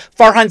tell you,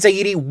 Farhan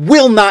Zaidi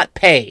will not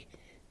pay.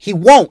 He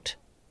won't.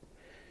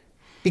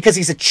 Because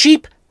he's a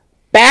cheap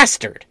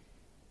bastard.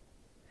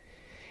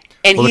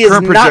 And he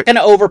is not going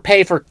to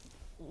overpay for...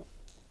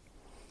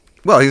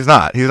 Well, he's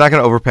not. He's not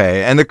going to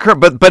overpay, and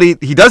but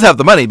he does have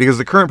the money because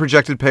the current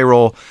projected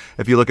payroll,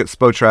 if you look at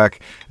Spotrac,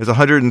 is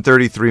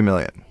 $133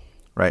 million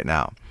right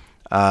now.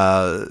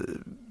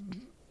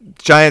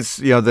 Giants,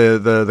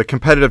 the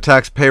competitive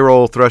tax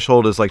payroll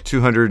threshold is like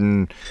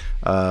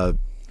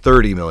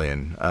 $230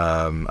 million,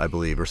 I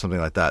believe, or something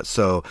like that.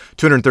 So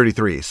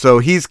 233. So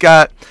he's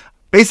got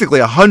basically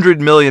 $100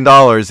 million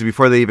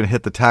before they even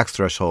hit the tax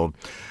threshold.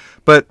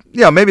 But,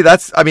 maybe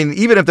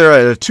even if they're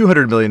at a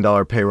 $200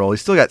 million payroll,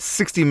 he's still got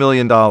 $60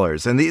 million.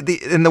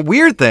 And the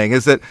weird thing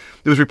is that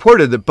it was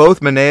reported that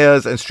both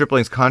Manea's and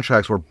Stripling's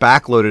contracts were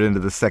backloaded into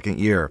the second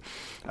year,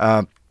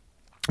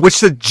 which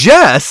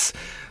suggests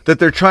that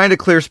they're trying to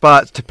clear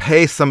spots to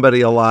pay somebody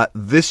a lot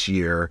this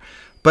year.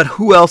 But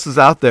who else is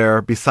out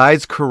there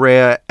besides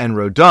Correa and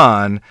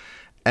Rodon?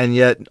 And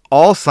yet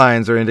all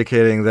signs are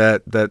indicating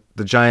that the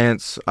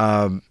Giants,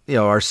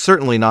 are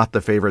certainly not the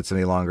favorites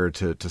any longer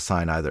to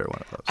sign either one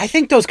of those. I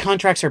think those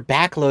contracts are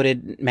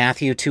backloaded,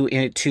 Matthew,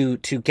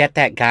 to get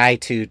that guy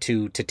to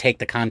take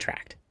the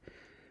contract,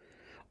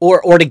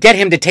 or to get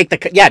him to take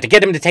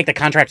the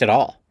contract at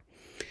all.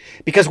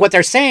 Because what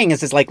they're saying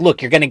is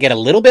look, you're going to get a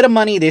little bit of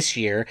money this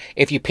year.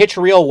 If you pitch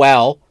real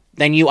well,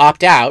 then you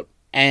opt out,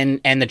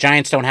 and the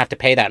Giants don't have to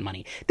pay that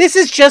money. This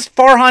is just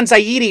Farhan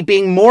Zaidi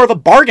being more of a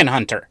bargain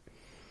hunter.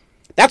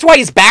 That's why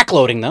he's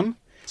backloading them,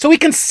 so he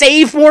can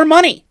save more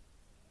money.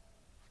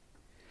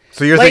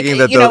 So you're thinking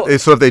that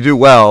so if they do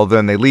well,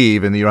 then they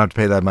leave, and you don't have to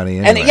pay that money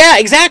anyway. And yeah,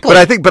 exactly.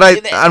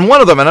 But on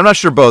one of them, and I'm not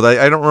sure both.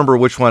 I don't remember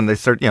which one they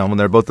start. When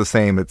they're both the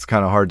same, it's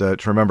kind of hard to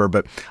remember.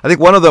 But I think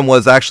one of them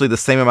was actually the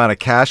same amount of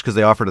cash because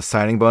they offered a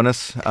signing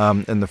bonus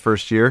in the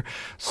first year.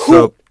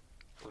 So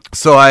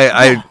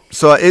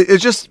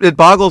it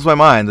boggles my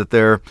mind that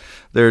they're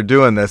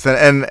doing this,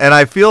 and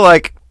I feel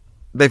like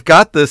they've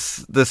got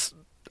this.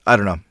 I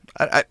don't know.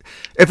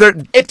 If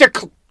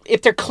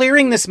they're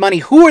clearing this money,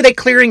 who are they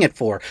clearing it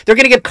for? They're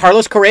going to give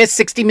Carlos Correa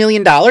 $60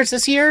 million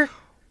this year?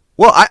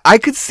 Well, I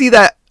could see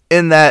that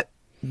in that.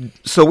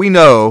 So we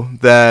know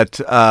that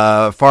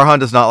Farhan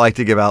does not like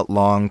to give out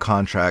long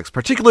contracts,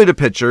 particularly to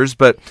pitchers,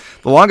 but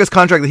the longest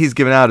contract that he's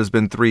given out has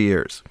been 3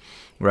 years,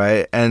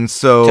 right? And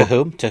so to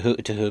whom?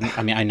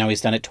 I mean, I know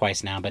he's done it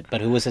twice now, but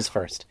who was his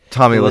first?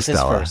 Tommy La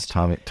Stella.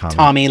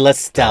 Tommy La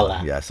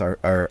Stella. Yes,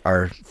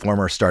 our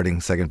former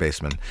starting second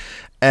baseman.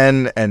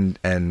 And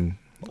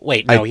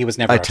wait, no, he was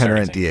never.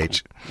 Itinerant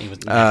DH. He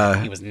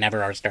was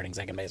never our starting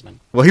second baseman.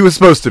 Well, he was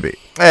supposed to be,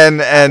 and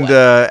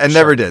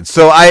never did.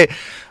 So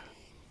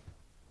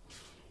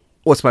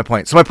what's my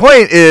point? So my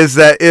point is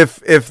that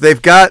if they've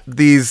got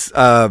these,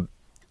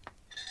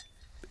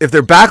 if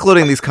they're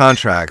backloading these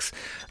contracts,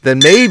 then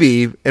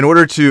maybe in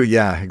order to,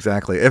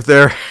 exactly. If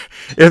they're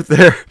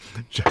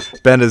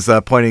Ben is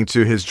pointing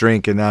to his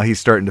drink, and now he's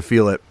starting to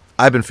feel it.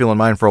 I've been feeling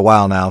mine for a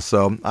while now,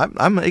 so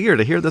I'm eager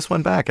to hear this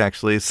one back,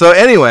 actually. So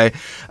anyway,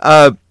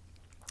 the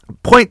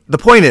point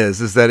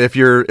is that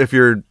if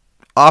you're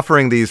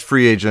offering these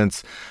free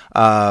agents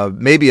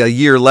maybe a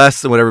year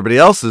less than what everybody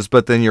else is,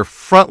 but then you're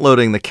front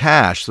loading the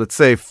cash. Let's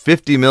say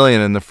 $50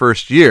 million in the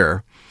first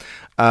year.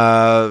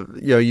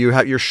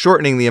 You're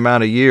shortening the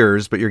amount of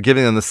years, but you're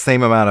giving them the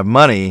same amount of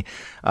money,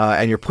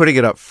 and you're putting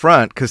it up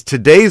front because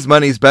today's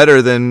money's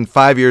better than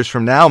 5 years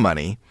from now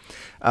money.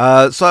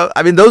 So,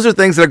 I mean, those are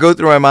things that go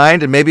through my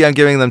mind, and maybe I'm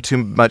giving them too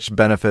much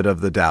benefit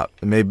of the doubt.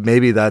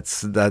 Maybe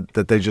that's that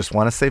they just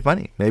want to save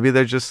money. Maybe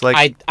they're just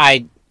like...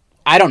 I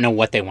don't know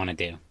what they want to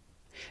do.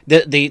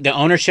 The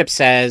ownership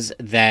says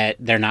that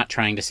they're not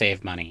trying to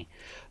save money.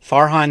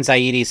 Farhan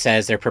Zaidi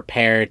says they're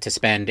prepared to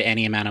spend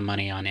any amount of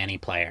money on any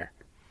player.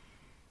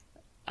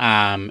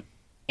 And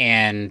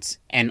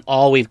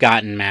all we've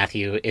gotten,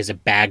 Matthew, is a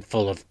bag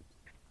full of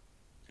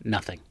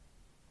nothing.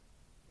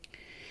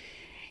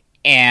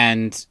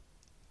 And...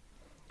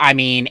 I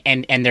mean,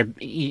 and they're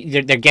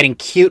getting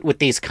cute with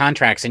these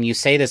contracts, and you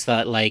say this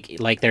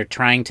like they're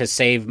trying to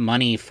save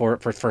money for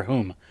whom, for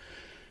whom?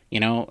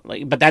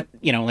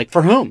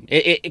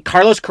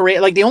 Carlos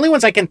Correa, the only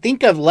ones I can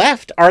think of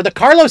left are the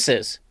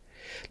Carloses.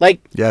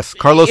 Yes,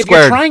 Carlos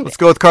squared. Let's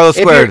go with Carlos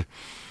squared.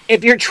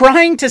 If you're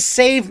trying to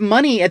save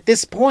money at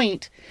this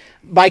point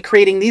by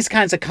creating these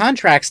kinds of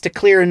contracts to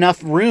clear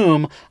enough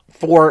room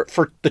for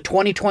the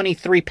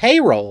 2023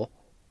 payroll,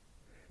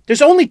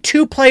 there's only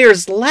two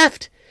players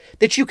left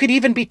that you could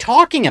even be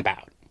talking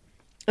about.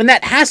 And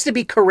that has to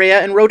be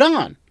Correa and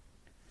Rodon.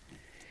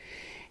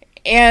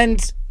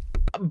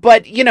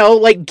 But,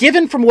 like,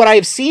 given from what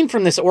I've seen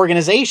from this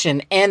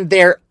organization and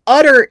their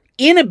utter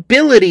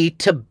inability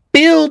to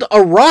build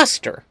a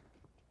roster,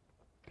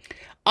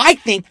 I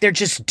think they're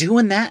just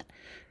doing that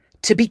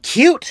to be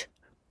cute.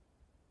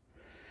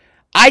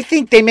 I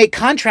think they make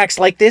contracts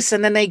like this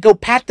and then they go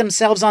pat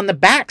themselves on the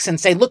backs and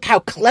say, look how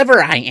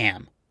clever I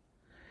am.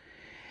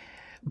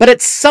 But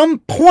at some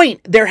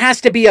point, there has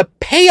to be a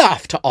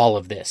payoff to all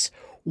of this.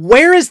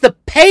 Where is the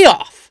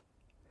payoff?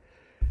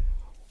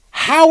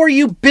 How are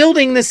you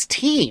building this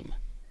team?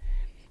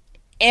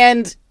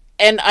 And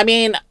I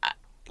mean,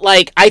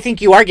 like, I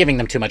think you are giving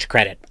them too much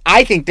credit.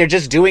 I think they're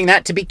just doing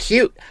that to be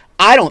cute.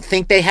 I don't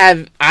think they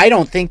have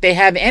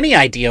any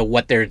idea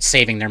what they're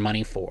saving their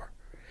money for.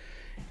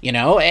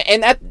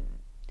 And that,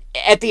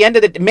 at the end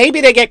of the,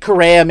 maybe they get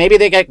Correa, maybe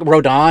they get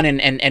Rodon,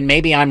 and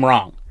maybe I'm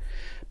wrong.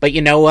 But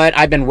you know what?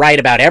 I've been right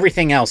about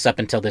everything else up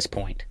until this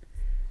point.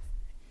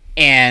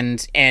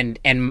 And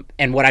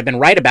what I've been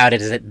right about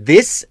is that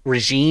this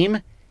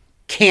regime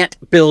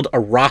can't build a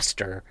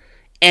roster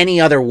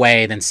any other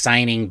way than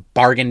signing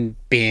bargain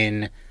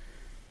bin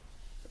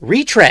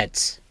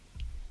retreads.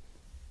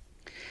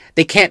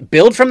 They can't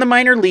build from the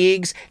minor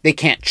leagues. They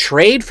can't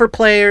trade for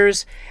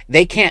players.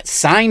 They can't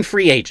sign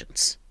free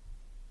agents.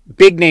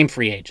 Big name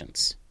free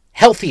agents.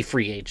 Healthy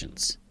free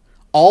agents.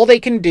 All they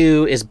can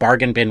do is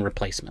bargain bin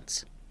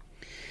replacements.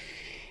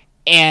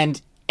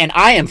 And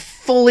I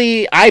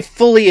fully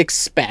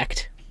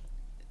expect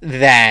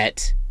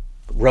that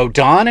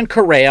Rodon and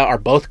Correa are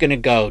both going to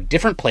go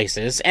different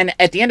places. And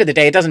at the end of the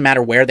day, it doesn't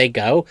matter where they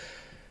go.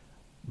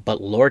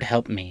 But Lord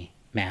help me,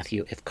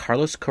 Matthew, if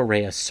Carlos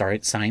Correa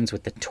signs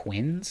with the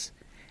Twins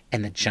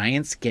and the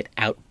Giants get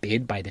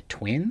outbid by the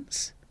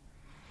Twins,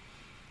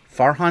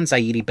 Farhan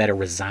Zaidi better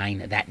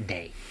resign that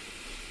day.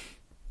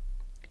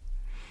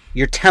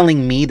 You're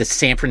telling me the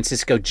San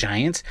Francisco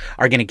Giants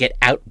are going to get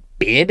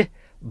outbid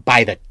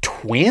by the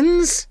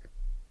Twins?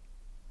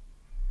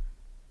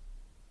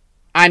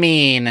 I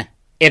mean,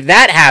 if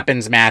that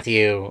happens,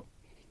 Matthew,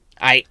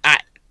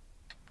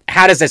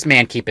 how does this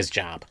man keep his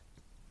job?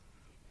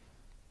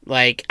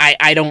 Like,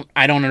 I don't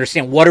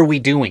understand. What are we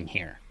doing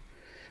here?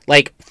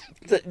 Like,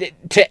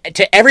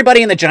 to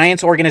everybody in the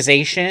Giants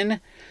organization,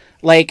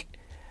 like,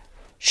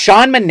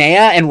 Sean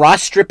Manaea and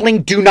Ross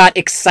Stripling do not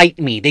excite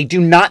me. They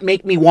do not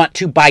make me want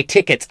to buy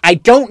tickets. I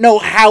don't know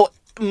how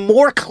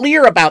more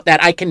clear about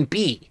that I can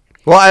be.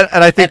 Well,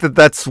 and I think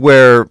that's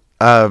where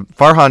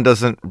Farhan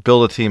doesn't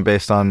build a team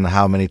based on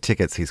how many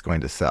tickets he's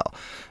going to sell.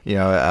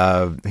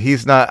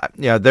 He's not,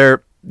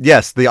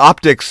 yes, the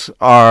optics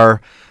are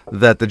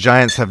that the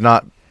Giants have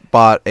not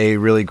bought a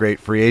really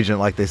great free agent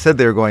like they said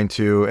they were going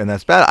to, and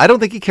that's bad. I don't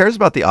think he cares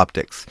about the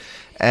optics.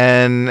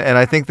 And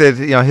I think that,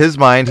 his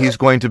mind, he's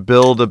going to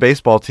build a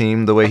baseball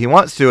team the way he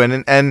wants to.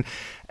 And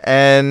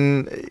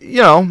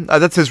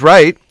that's his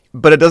right.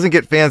 But it doesn't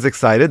get fans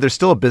excited. There's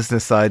still a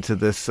business side to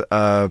this.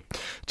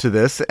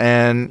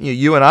 And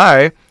you and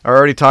I are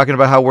already talking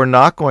about how we're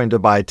not going to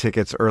buy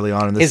tickets early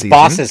on in the season.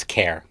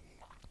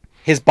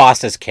 His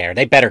bosses care.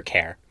 They better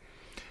care.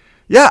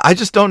 Yeah, I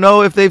just don't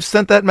know if they've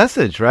sent that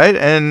message, right?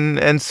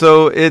 And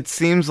so it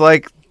seems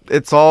like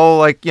it's all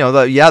like,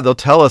 they'll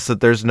tell us that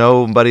there's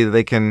nobody that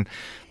they can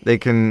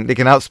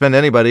outspend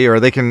anybody, or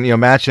they can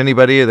match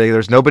anybody.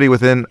 There's nobody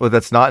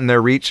that's not in their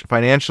reach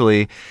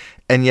financially,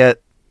 and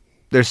yet.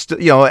 There's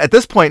still, at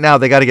this point now,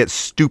 they got to get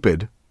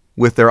stupid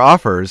with their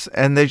offers,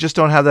 and they just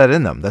don't have that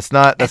in them. That's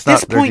not their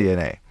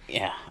DNA.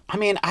 Yeah. I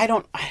mean,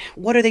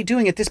 what are they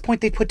doing? At this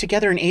point, they put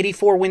together an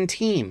 84-win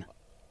team.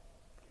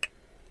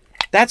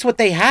 That's what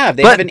they have.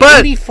 They have an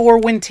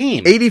 84-win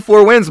team.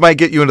 84 wins might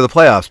get you into the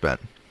playoffs, Ben.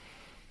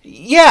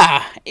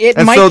 Yeah,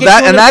 and might so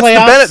get you into the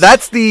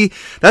playoffs.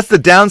 That's the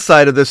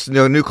downside of this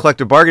new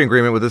collective bargaining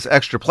agreement with this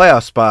extra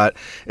playoff spot,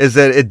 is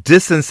that it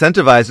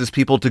disincentivizes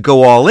people to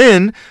go all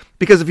in,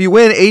 because if you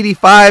win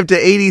 85 to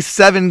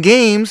 87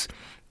 games,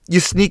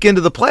 you sneak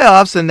into the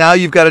playoffs, and now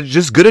you've got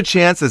just good a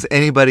chance as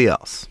anybody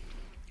else.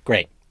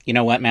 Great. You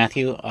know what,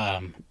 Matthew?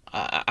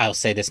 I'll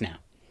say this now.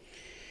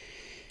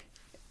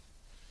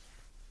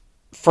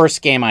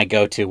 First game I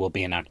go to will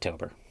be in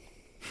October.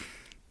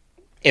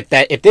 If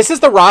this is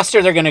the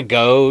roster they're going to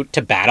go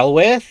to battle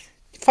with,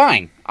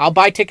 fine. I'll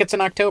buy tickets in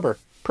October.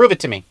 Prove it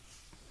to me.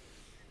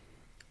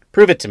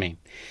 Prove it to me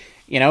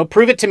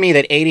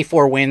that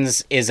 84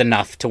 wins is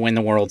enough to win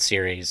the World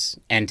Series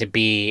and to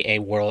be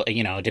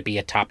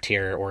a top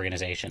tier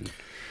organization.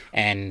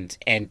 And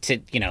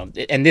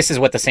this is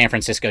what the San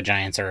Francisco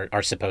Giants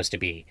are supposed to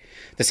be.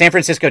 The San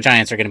Francisco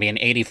Giants are going to be an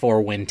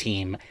 84 win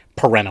team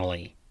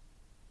perennially.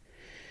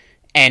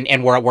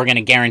 And we're going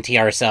to guarantee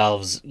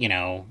ourselves,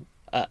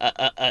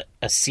 a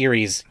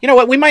series. You know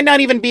what? We might not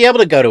even be able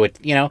to go to it.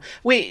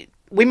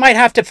 We might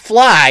have to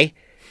fly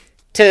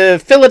to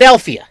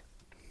Philadelphia.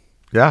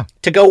 Yeah.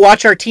 To go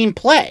watch our team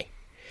play,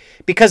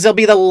 because they'll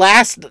be the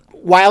last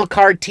wild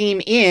card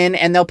team in,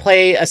 and they'll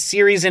play a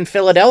series in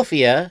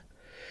Philadelphia.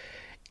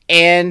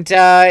 and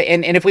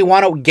if we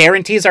want to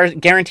guarantee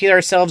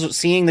ourselves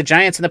seeing the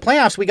Giants in the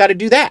playoffs, we got to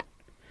do that.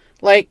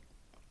 Like,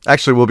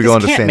 actually, we'll be this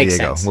going to can't San make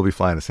Diego. sense. We'll be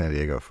flying to San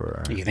Diego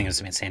for our... You think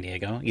it's in San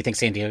Diego? You think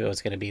San Diego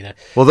is going to be the...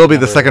 Well, they'll be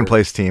the second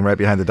place team right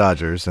behind the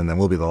Dodgers, and then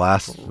we'll be the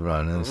last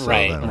run. And so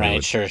right, then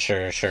right, sure.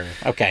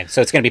 Okay,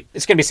 so it's gonna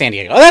be San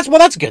Diego. Oh,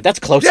 that's good. That's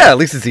close. Yeah, at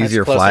least it's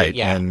easier closer, flight,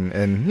 yeah.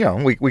 and you know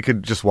we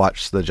could just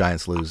watch the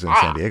Giants lose in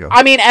San Diego.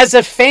 I mean, as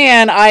a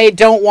fan, I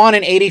don't want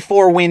an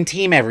 84 win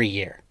team every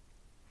year.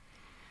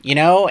 You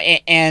know,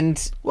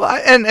 and Well,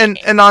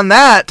 and on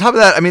that, top of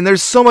that, I mean,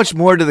 there's so much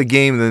more to the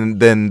game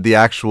than the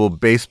actual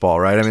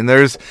baseball, right? I mean,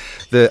 there's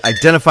the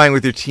identifying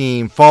with your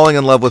team, falling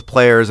in love with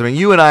players. I mean,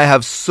 you and I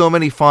have so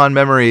many fond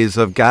memories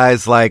of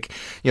guys like,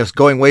 you know,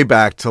 going way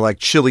back to like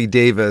Chili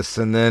Davis,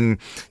 and then,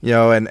 you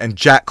know, and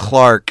Jack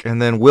Clark,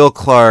 and then Will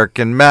Clark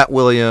and Matt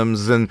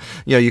Williams, and,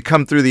 you know, you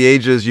come through the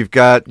ages, you've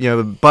got, you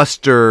know,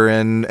 Buster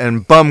and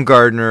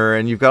Bumgardner,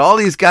 and you've got all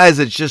these guys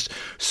that just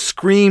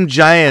scream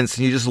Giants,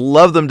 and you just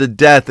love them to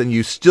death, and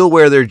you still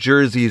wear their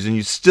jerseys, and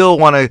you still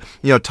want to,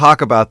 you know,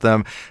 talk about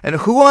them. And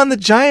who on the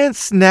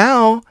Giants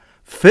now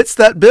fits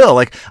that bill?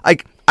 Like, I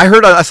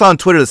saw on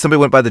Twitter that somebody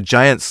went by the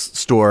Giants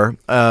store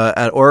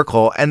at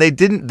Oracle, and they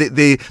didn't.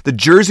 The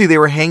jersey they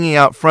were hanging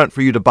out front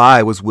for you to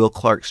buy was Will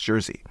Clark's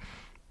jersey.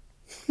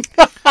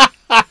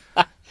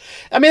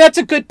 I mean, that's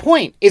a good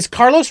point. Is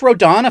Carlos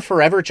Rodon a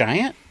forever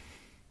Giant?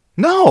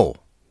 No,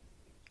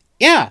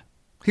 Yeah.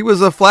 he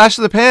was a flash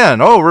of the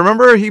pan. Oh,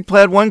 remember, he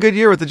played one good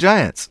year with the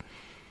Giants.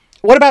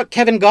 What about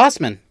Kevin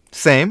Gossman?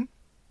 Same.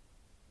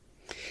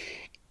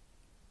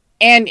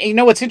 And you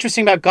know what's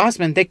interesting about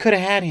Gossman? They could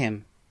have had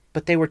him,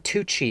 but they were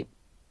too cheap.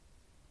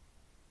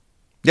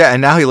 Yeah,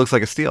 and now he looks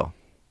like a steal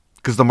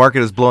because the market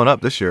has blown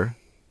up this year.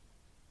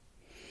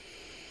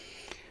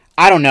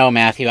 I don't know,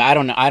 Matthew. I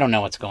don't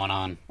know what's going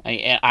on.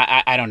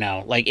 I don't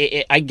know. Like,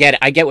 I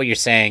get what you're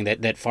saying,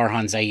 that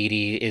Farhan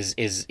Zaidi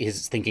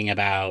is thinking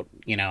about,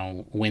 you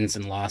know, wins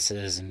and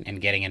losses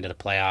and getting into the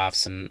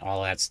playoffs and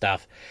all that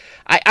stuff.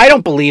 I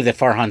don't believe that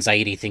Farhan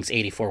Zaidi thinks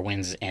 84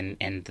 wins and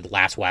the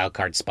last wild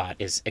card spot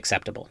is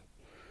acceptable.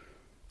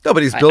 No,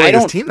 but he's building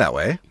his team that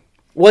way.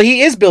 Well,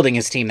 he is building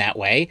his team that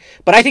way,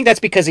 but I think that's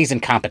because he's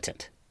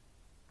incompetent.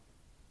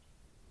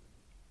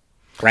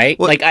 Right?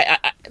 Well,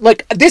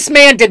 Look, this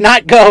man did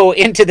not go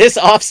into this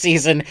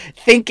offseason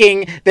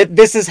thinking that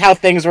this is how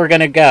things were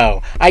going to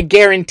go. I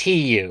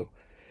guarantee you.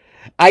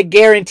 I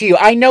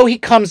know he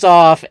comes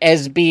off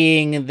as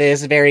being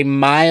this very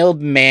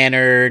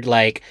mild-mannered,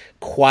 like,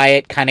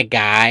 quiet kind of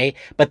guy,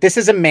 but this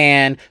is a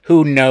man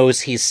who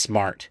knows he's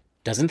smart.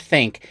 Doesn't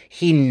think,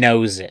 he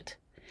knows it.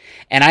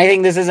 And I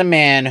think this is a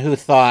man who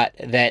thought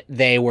that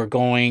they were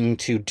going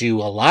to do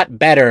a lot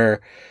better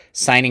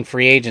signing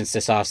free agents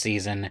this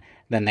offseason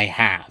than they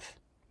have.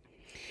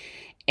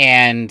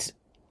 And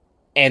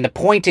the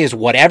point is,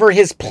 whatever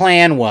his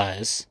plan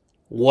was,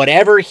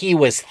 whatever he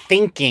was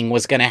thinking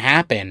was going to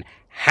happen,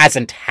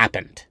 hasn't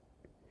happened.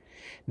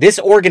 This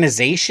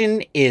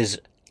organization is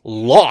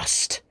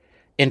lost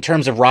in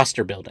terms of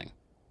roster building.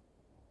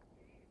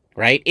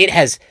 Right? It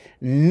has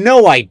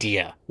no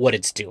idea what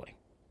it's doing.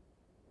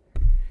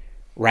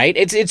 Right?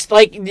 It's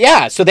like,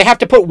 yeah, so they have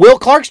to put Will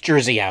Clark's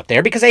jersey out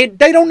there because they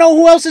don't know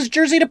who else's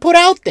jersey to put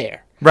out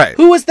there. Right.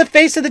 Who is the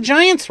face of the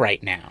Giants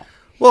right now?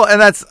 Well,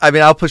 and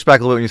I'll push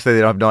back a little when you say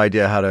they don't have no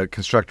idea how to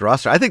construct a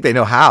roster. I think they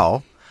know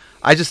how.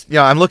 I just, you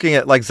know, I'm looking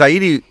at like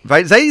Zaidi.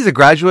 Zaidi's a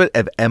graduate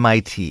of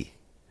MIT,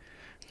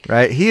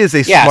 right? He is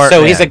a smart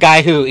man. He's a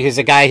guy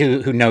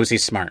who knows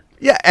he's smart.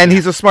 Yeah, and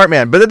he's a smart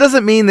man, but it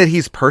doesn't mean that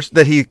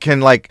that he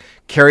can like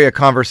carry a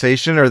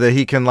conversation or that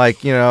he can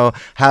like, you know,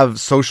 have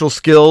social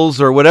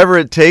skills or whatever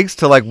it takes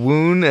to like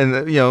wound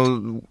and, you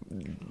know,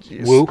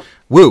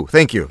 woo.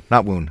 Thank you,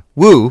 not wound.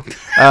 Woo,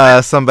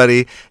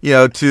 somebody, you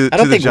know, to I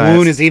don't to think the Giants.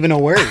 wound is even a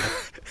word.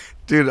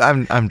 Dude,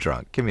 I'm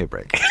drunk. Give me a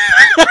break.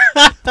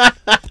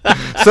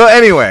 So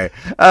anyway,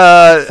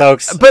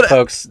 folks,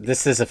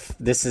 this is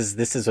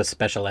a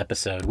special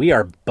episode. We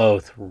are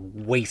both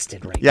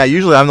wasted right now. Yeah,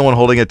 usually I'm the one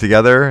holding it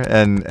together,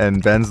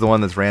 and Ben's the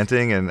one that's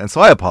ranting, and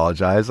so I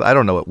apologize. I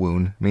don't know what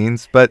wound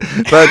means, but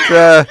he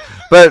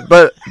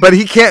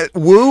can't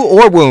woo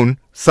or wound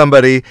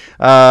somebody.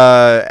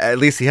 At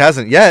least he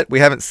hasn't yet. We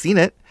haven't seen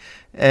it,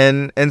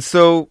 and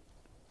so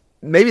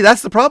maybe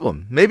that's the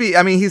problem. Maybe,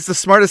 I mean, he's the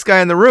smartest guy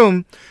in the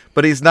room,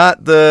 but he's not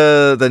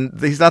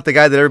he's not the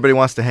guy that everybody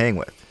wants to hang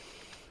with.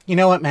 You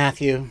know what,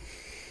 Matthew?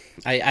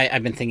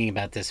 I've been thinking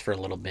about this for a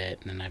little bit,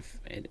 and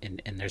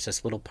and there's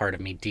this little part of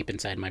me deep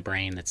inside my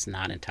brain that's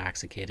not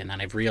intoxicated, and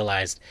I've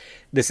realized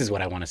this is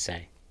what I want to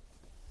say.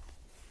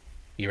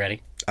 You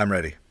ready? I'm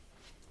ready.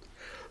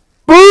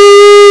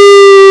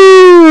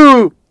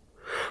 Boo!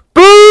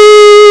 Boo!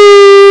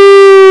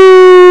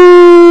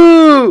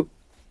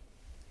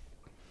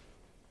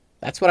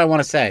 That's what I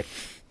want to say.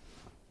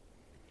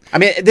 I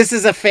mean, this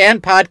is a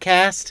fan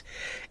podcast,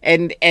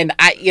 and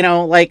I, you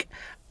know, like,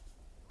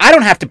 I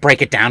don't have to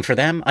break it down for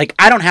them. Like,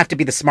 I don't have to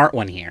be the smart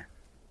one here.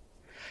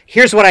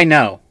 Here's what I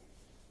know.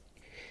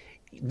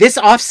 This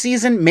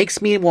offseason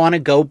makes me want to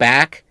go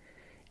back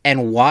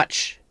and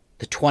watch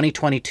the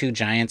 2022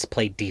 Giants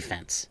play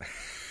defense.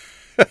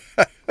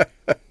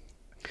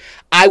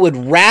 I would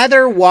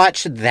rather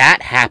watch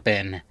that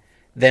happen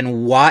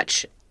than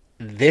watch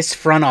this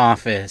front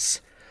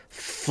office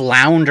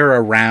flounder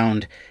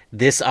around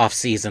this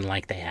offseason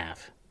like they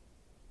have.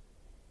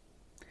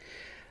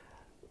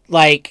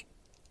 Like,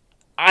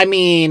 I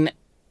mean,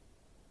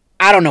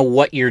 I don't know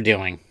what you're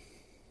doing,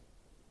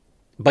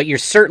 but you're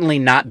certainly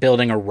not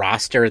building a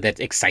roster that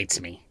excites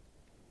me.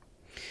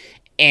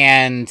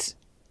 And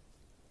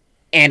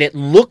it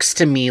looks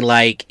to me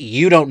like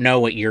you don't know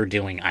what you're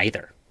doing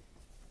either.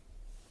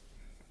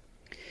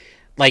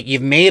 Like,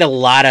 you've made a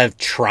lot of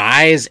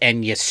tries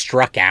and you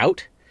struck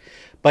out.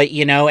 But,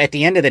 you know, at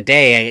the end of the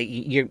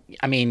day,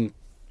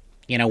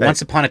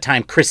 once upon a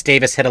time, Chris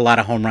Davis hit a lot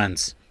of home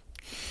runs.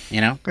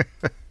 You know?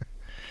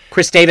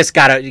 Chris Davis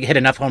hit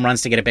enough home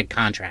runs to get a big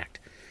contract.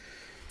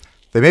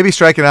 They may be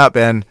striking out,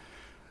 Ben,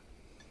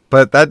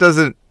 but that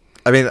doesn't...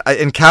 I mean,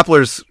 in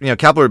Kapler's... You know,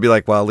 Kapler would be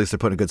like, well, at least they're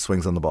putting good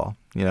swings on the ball.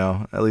 You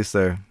know? At least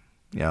they're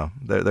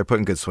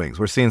putting good swings.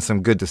 We're seeing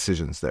some good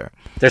decisions there.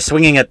 They're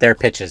swinging at their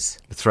pitches.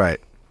 That's right.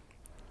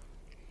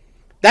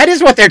 That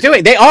is what they're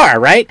doing. They are,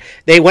 right?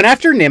 They went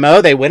after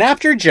Nimmo. They went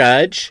after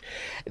Judge.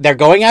 They're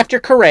going after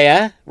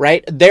Correa,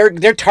 right?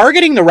 They're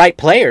targeting the right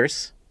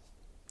players.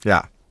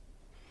 Yeah.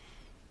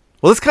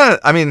 Well, this kind of,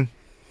 I mean,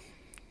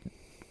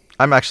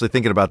 I'm actually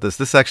thinking about this.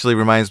 This actually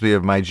reminds me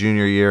of my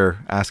junior year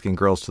asking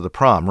girls to the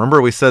prom. Remember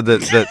we said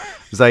that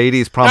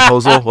Zaidi's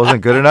promposal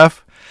wasn't good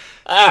enough?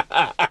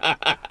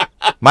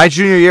 My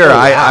junior year,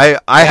 I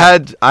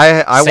wanted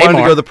to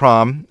go to the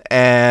prom,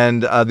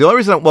 and the only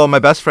reason, my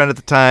best friend at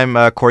the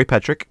time, Corey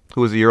Petrick,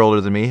 who was a year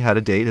older than me, had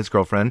a date, his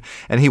girlfriend,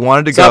 and he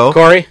wanted to go. What's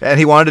up, Corey? And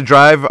he wanted to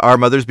drive our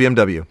mother's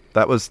BMW.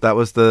 That was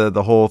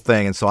the whole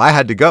thing, and so I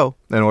had to go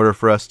in order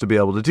for us to be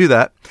able to do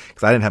that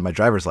because I didn't have my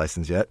driver's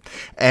license yet,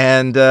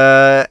 and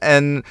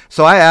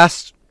so I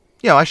asked.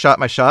 You know, I shot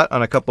my shot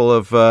on a couple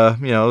of,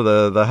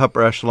 the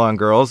upper echelon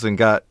girls and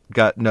got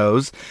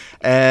no's,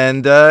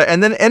 and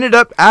then ended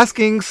up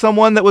asking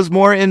someone that was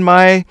more in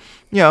my,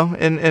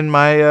 in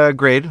my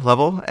grade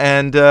level,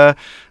 and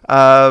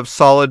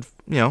solid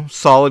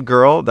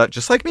girl that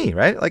just like me,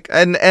 right? Like,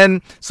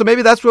 and so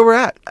maybe that's where we're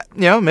at.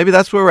 Maybe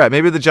that's where we're at.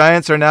 Maybe the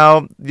Giants are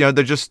now,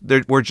 we're just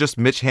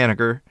Mitch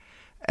Haniger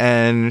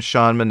and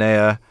Sean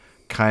Manaea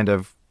kind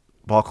of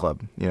ball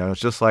club. It's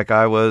just like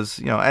I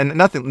was, and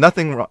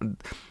nothing wrong.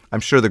 I'm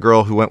sure the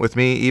girl who went with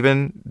me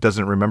even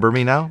doesn't remember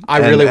me now.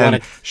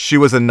 She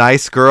was a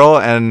nice girl,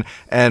 and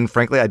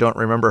frankly, I don't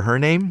remember her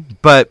name.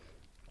 But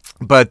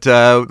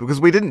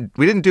because we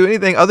didn't do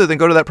anything other than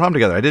go to that prom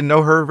together. I didn't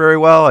know her very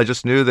well. I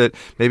just knew that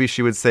maybe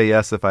she would say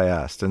yes if I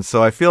asked. And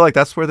so I feel like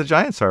that's where the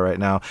Giants are right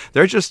now.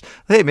 They're just,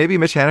 hey, maybe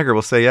Mitch Haniger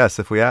will say yes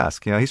if we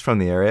ask. He's from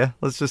the area.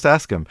 Let's just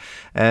ask him.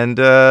 And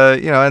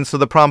and so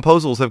the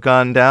promposals have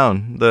gone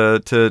down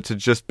to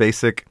just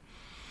basic.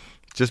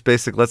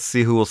 Let's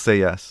see who will say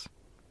yes.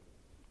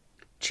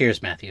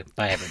 Cheers, Matthew.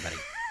 Bye, everybody.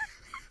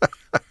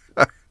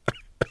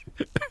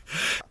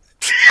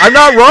 I'm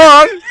not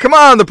wrong. Come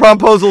on, the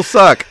promposals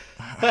suck.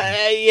 We're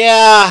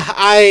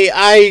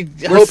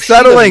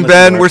settling,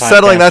 Ben. We're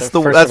settling. That's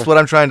what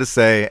I'm trying to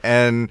say.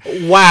 And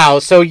wow.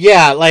 So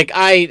yeah, like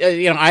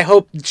I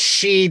hope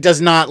she does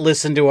not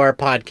listen to our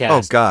podcast.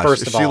 Oh gosh,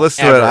 first of if all, she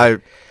listened ever.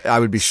 to it, I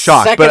would be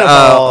shocked. Second but of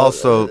all,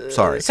 also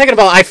sorry. Second of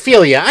all, I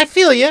feel you.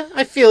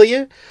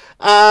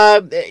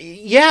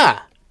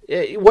 Yeah.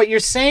 What you're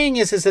saying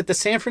is that the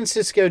San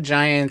Francisco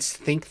Giants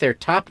think they're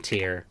top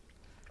tier,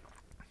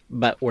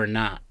 but we're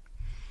not.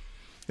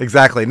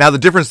 Exactly. Now the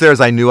difference there is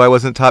I knew I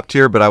wasn't top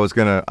tier, but I was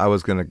going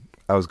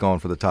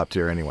for the top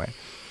tier anyway.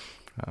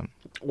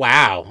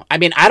 Wow. I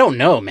mean, I don't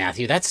know,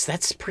 Matthew.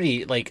 That's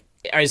pretty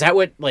is that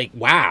what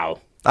wow.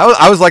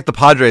 I was like the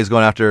Padres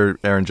going after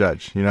Aaron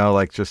Judge,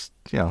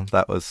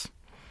 that was,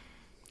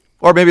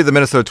 or maybe the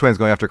Minnesota Twins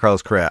going after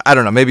Carlos Correa. I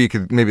don't know. Maybe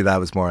that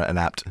was more an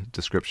apt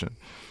description.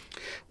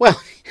 Well,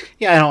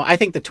 yeah, I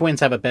think the Twins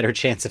have a better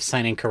chance of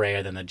signing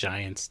Correa than the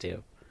Giants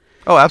do.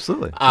 Oh,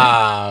 absolutely.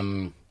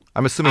 I'm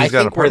assuming he's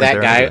got an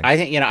apartment there.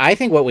 Anyway. I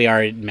think what we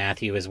are,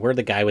 Matthew, is we're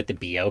the guy with the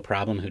BO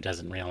problem who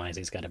doesn't realize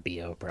he's got a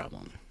BO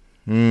problem.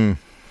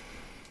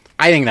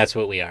 I think that's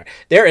what we are.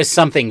 There is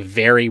something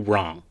very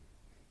wrong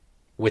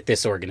with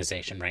this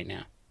organization right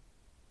now.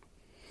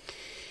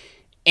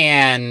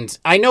 And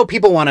I know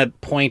people want to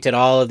point at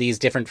all of these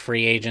different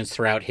free agents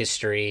throughout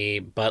history,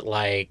 but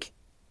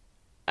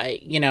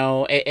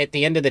at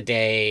the end of the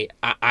day,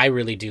 I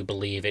really do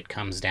believe it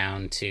comes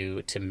down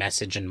to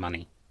message and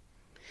money.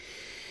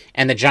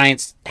 And the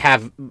Giants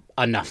have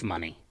enough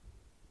money.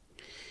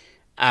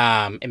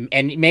 And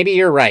maybe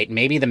you're right.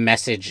 Maybe the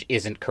message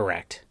isn't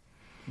correct.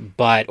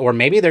 Or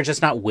maybe they're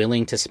just not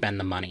willing to spend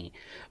the money.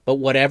 But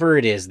whatever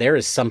it is, there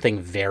is something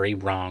very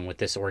wrong with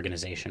this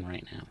organization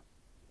right now.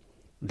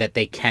 That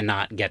they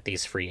cannot get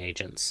these free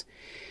agents.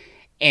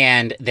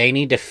 And they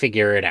need to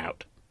figure it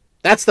out.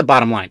 That's the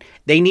bottom line.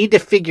 They need to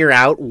figure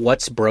out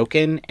what's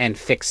broken and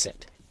fix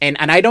it. And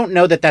I don't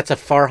know that that's a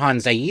Farhan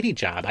Zaidi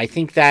job. I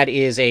think that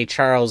is a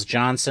Charles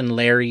Johnson,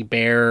 Larry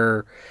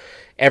Baer,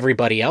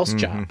 everybody else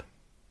job.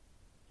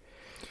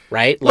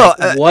 right? Well,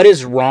 Like, what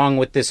is wrong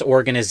with this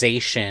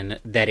organization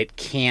that it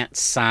can't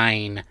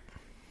sign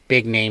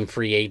big name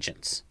free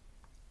agents?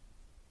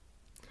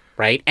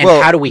 Right? And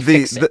how do we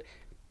fix it?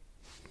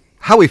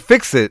 How we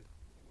fix it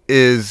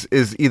is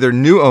either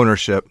new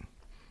ownership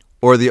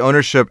or the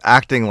ownership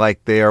acting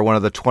like they are one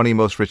of the 20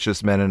 most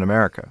richest men in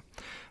America.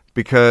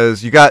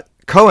 Because you got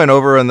Cohen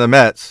over in the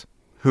Mets,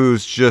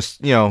 who's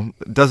just,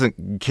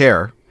 doesn't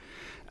care.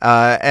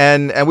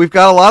 And we've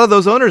got a lot of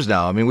those owners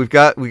now. I mean, we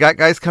got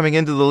guys coming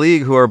into the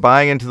league who are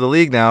buying into the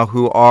league now,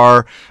 who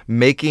are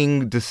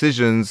making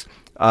decisions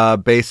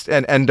based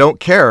and don't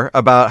care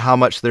about how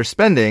much they're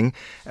spending,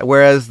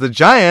 whereas the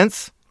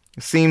Giants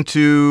seem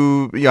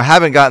to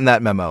haven't gotten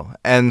that memo.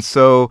 And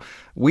so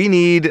we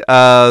need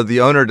the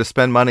owner to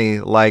spend money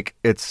like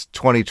it's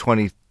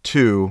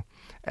 2022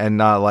 and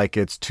not like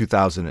it's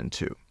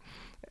 2002.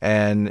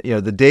 And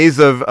the days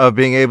of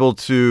being able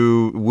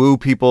to woo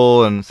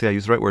people, and see, I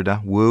use the right word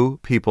now, woo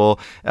people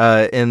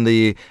in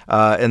the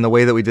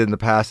way that we did in the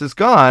past is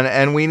gone,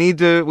 and we need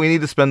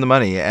to spend the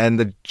money. And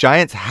the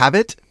Giants have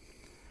it,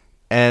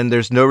 and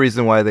there's no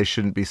reason why they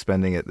shouldn't be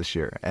spending it this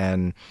year.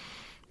 And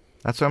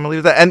that's why I'm gonna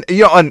leave that. And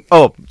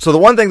so the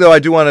one thing though I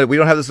do want to, we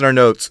don't have this in our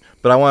notes,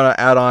 but I want to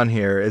add on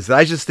here is that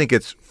I just think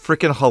it's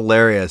freaking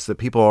hilarious that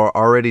people are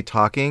already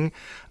talking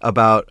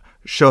about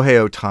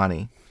Shohei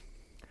Ohtani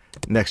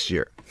next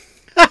year.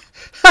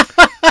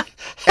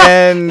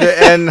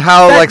 and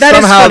how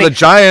somehow the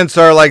Giants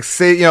are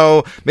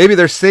maybe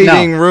they're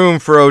saving room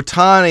for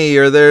Ohtani,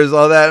 or there's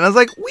all that, and I was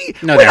like,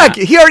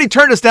 he already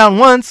turned us down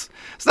once.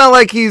 It's not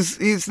like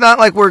he's not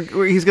like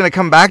he's going to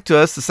come back to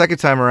us the second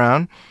time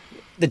around.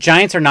 The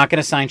Giants are not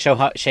going to sign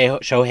Shohei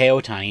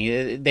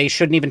Ohtani. They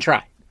shouldn't even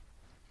try.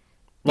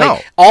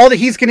 All that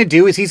he's going to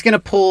do is he's going to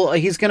pull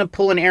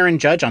an Aaron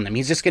Judge on them.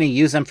 He's just going to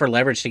use them for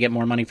leverage to get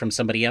more money from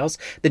somebody else.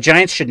 The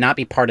Giants should not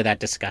be part of that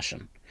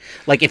discussion.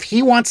 Like, if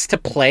he wants to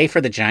play for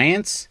the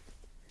Giants,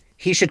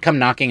 he should come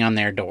knocking on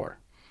their door.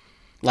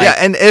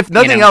 And if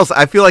nothing else,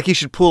 I feel like he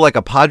should pull like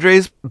a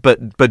Padres,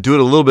 but do it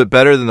a little bit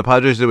better than the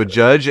Padres did with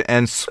Judge,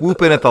 and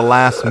swoop in at the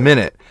last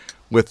minute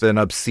with an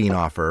obscene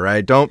offer,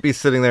 right? Don't be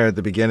sitting there at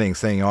the beginning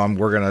saying,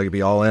 we're going to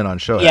be all in on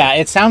Shohei. Yeah,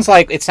 it sounds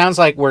like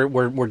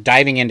we're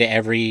diving into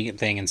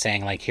everything and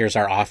saying, like, here's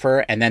our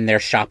offer, and then they're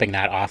shopping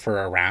that offer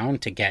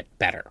around to get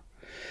better.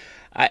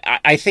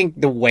 I think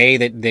the way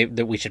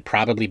that we should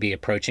probably be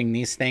approaching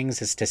these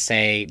things is to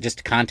say,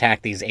 just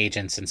contact these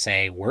agents and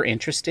say, we're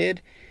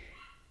interested,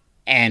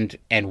 and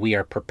we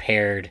are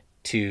prepared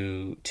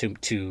to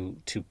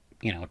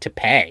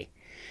pay,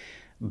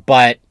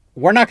 but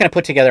we're not going to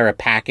put together a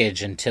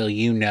package until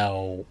you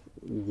know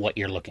what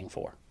you're looking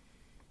for.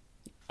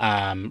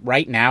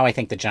 Right now, I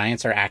think the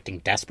Giants are acting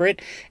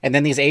desperate, and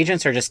then these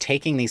agents are just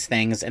taking these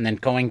things and then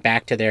going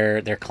back to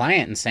their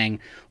client and saying,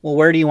 well,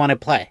 where do you want to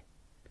play?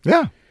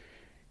 Yeah.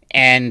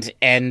 And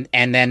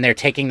then they're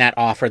taking that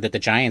offer that the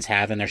Giants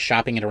have and they're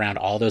shopping it around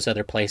all those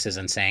other places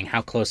and saying,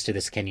 how close to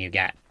this can you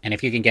get? And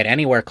if you can get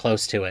anywhere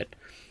close to it,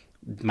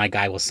 my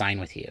guy will sign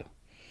with you.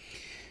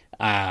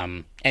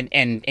 And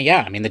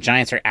yeah, I mean, the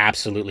Giants are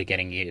absolutely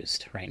getting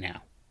used right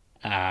now.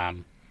 I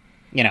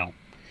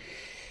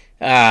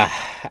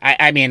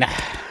mean,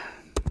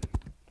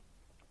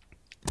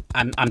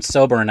 I'm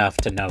sober enough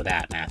to know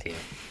that, Matthew.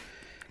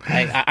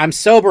 I'm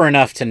sober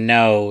enough to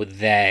know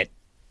that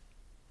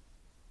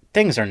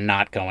things are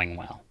not going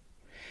well.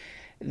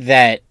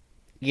 That,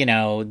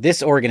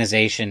 this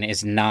organization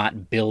is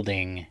not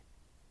building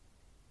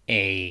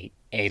a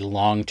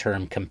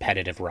long-term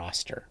competitive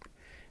roster,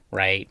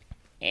 right?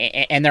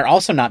 And they're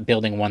also not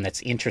building one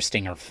that's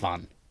interesting or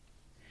fun.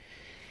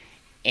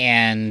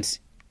 And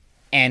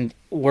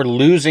we're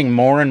losing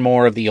more and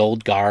more of the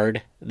old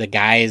guard, the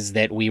guys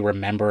that we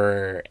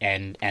remember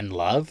and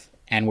love,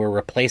 and we're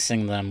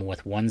replacing them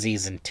with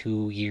onesies and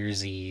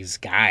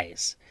 2-yearsies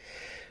guys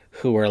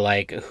who are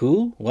like,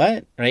 who?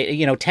 What?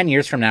 Right? 10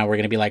 years from now, we're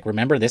going to be like,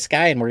 remember this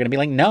guy? And we're going to be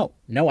like, no,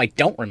 I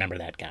don't remember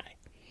that guy.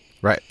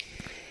 Right.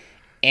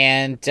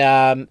 And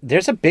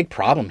there's a big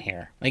problem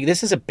here. Like,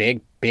 this is a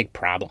big, big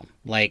problem.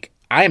 Like,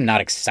 I am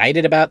not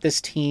excited about this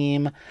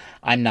team.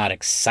 I'm not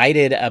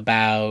excited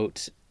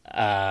about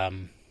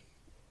going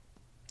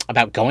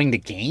to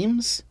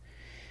games.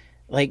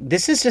 Like,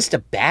 this is just a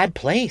bad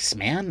place,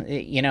 man.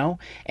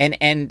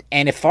 And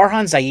if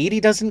Farhan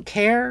Zaidi doesn't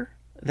care,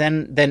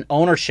 then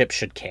ownership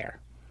should care.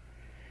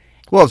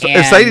 Well, if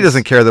Zaidi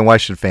doesn't care, then why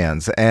should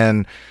fans?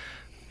 And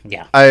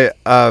yeah, I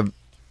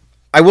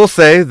will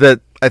say that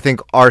I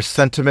think our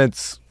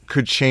sentiments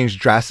could change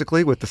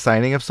drastically with the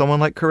signing of someone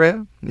like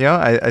Correa.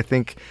 I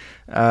think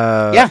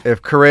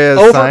if Correa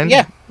is signed,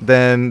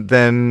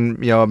 then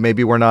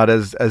maybe we're not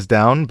as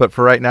down. But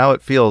for right now,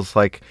 it feels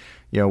like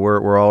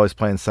we're always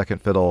playing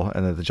second fiddle,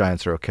 and that the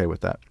Giants are okay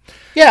with that.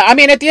 Yeah, I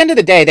mean, at the end of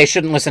the day, they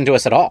shouldn't listen to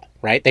us at all,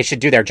 right? They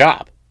should do their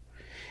job.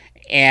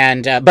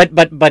 And but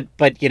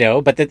at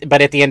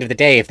the end of the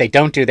day, if they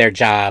don't do their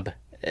job,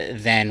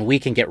 then we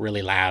can get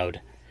really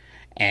loud,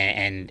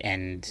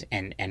 and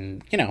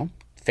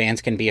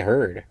fans can be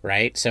heard,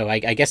 right? So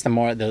I guess the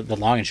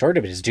long and short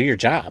of it is do your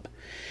job.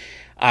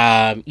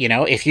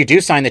 If you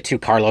do sign the 2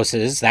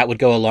 Carloses, that would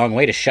go a long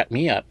way to shut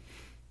me up,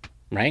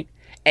 right?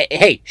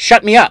 Hey,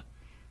 shut me up.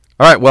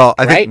 All right. Well,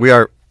 I think we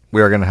are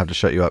going to have to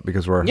shut you up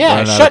because we're running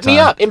out shut of time. me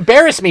up.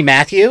 Embarrass me,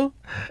 Matthew.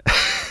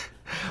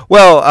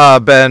 Well,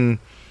 Ben,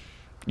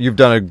 you've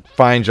done a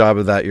fine job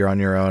of that. You're on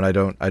your own. I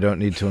don't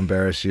need to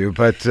embarrass you,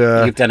 but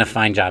you've done a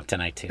fine job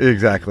tonight too.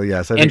 Exactly.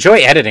 Yes. Enjoy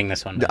editing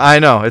this one. I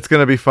know it's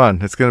going to be fun.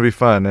 It's going to be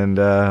fun, and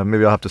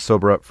maybe I'll have to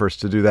sober up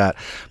first to do that.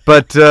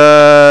 But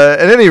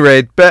at any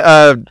rate,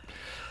 Bob,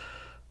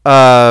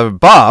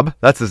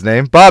 that's his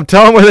name. Bob,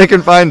 tell them where they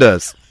can find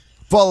us.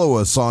 Follow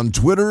us on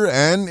Twitter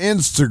and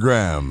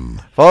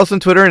Instagram. Follow us on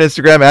Twitter and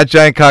Instagram at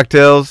Giant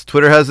Cocktails.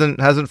 Twitter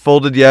hasn't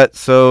folded yet,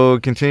 so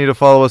continue to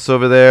follow us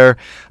over there.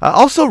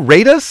 Also,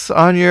 rate us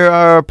on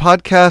our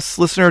podcast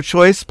listener of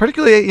choice,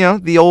 particularly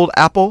the old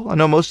Apple. I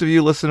know most of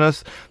you listen to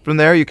us from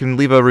there. You can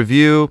leave a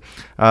review,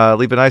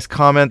 leave a nice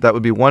comment. That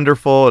would be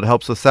wonderful. It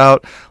helps us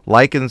out.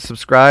 Like and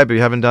subscribe if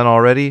you haven't done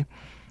already.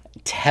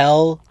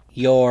 Tell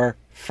your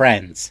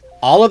friends.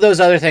 All of those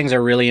other things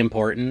are really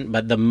important,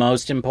 but the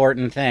most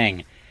important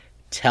thing,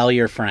 tell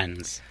your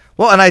friends.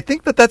 Well, and I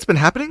think that's been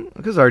happening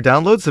because our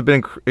downloads have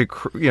been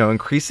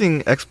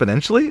increasing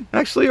exponentially,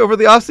 actually, over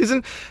the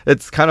off-season.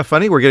 It's kind of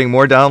funny. We're getting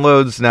more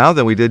downloads now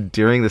than we did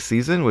during the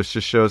season, which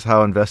just shows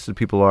how invested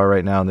people are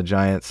right now in the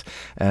Giants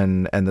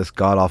and this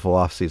god-awful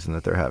off-season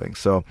that they're having.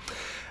 So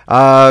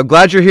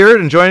glad you're here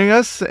and joining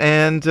us,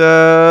 and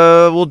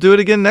we'll do it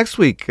again next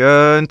week.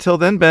 Until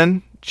then,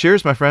 Ben,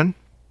 cheers, my friend.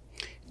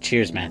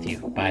 Cheers,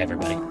 Matthew. Bye,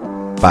 everybody.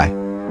 Bye.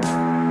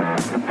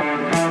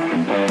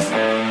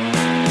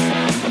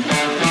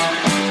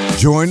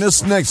 Join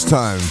us next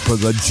time for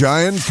the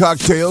Giant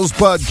Cocktails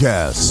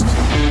Podcast.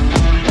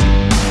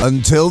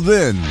 Until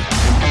then,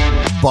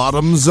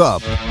 bottoms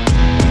up.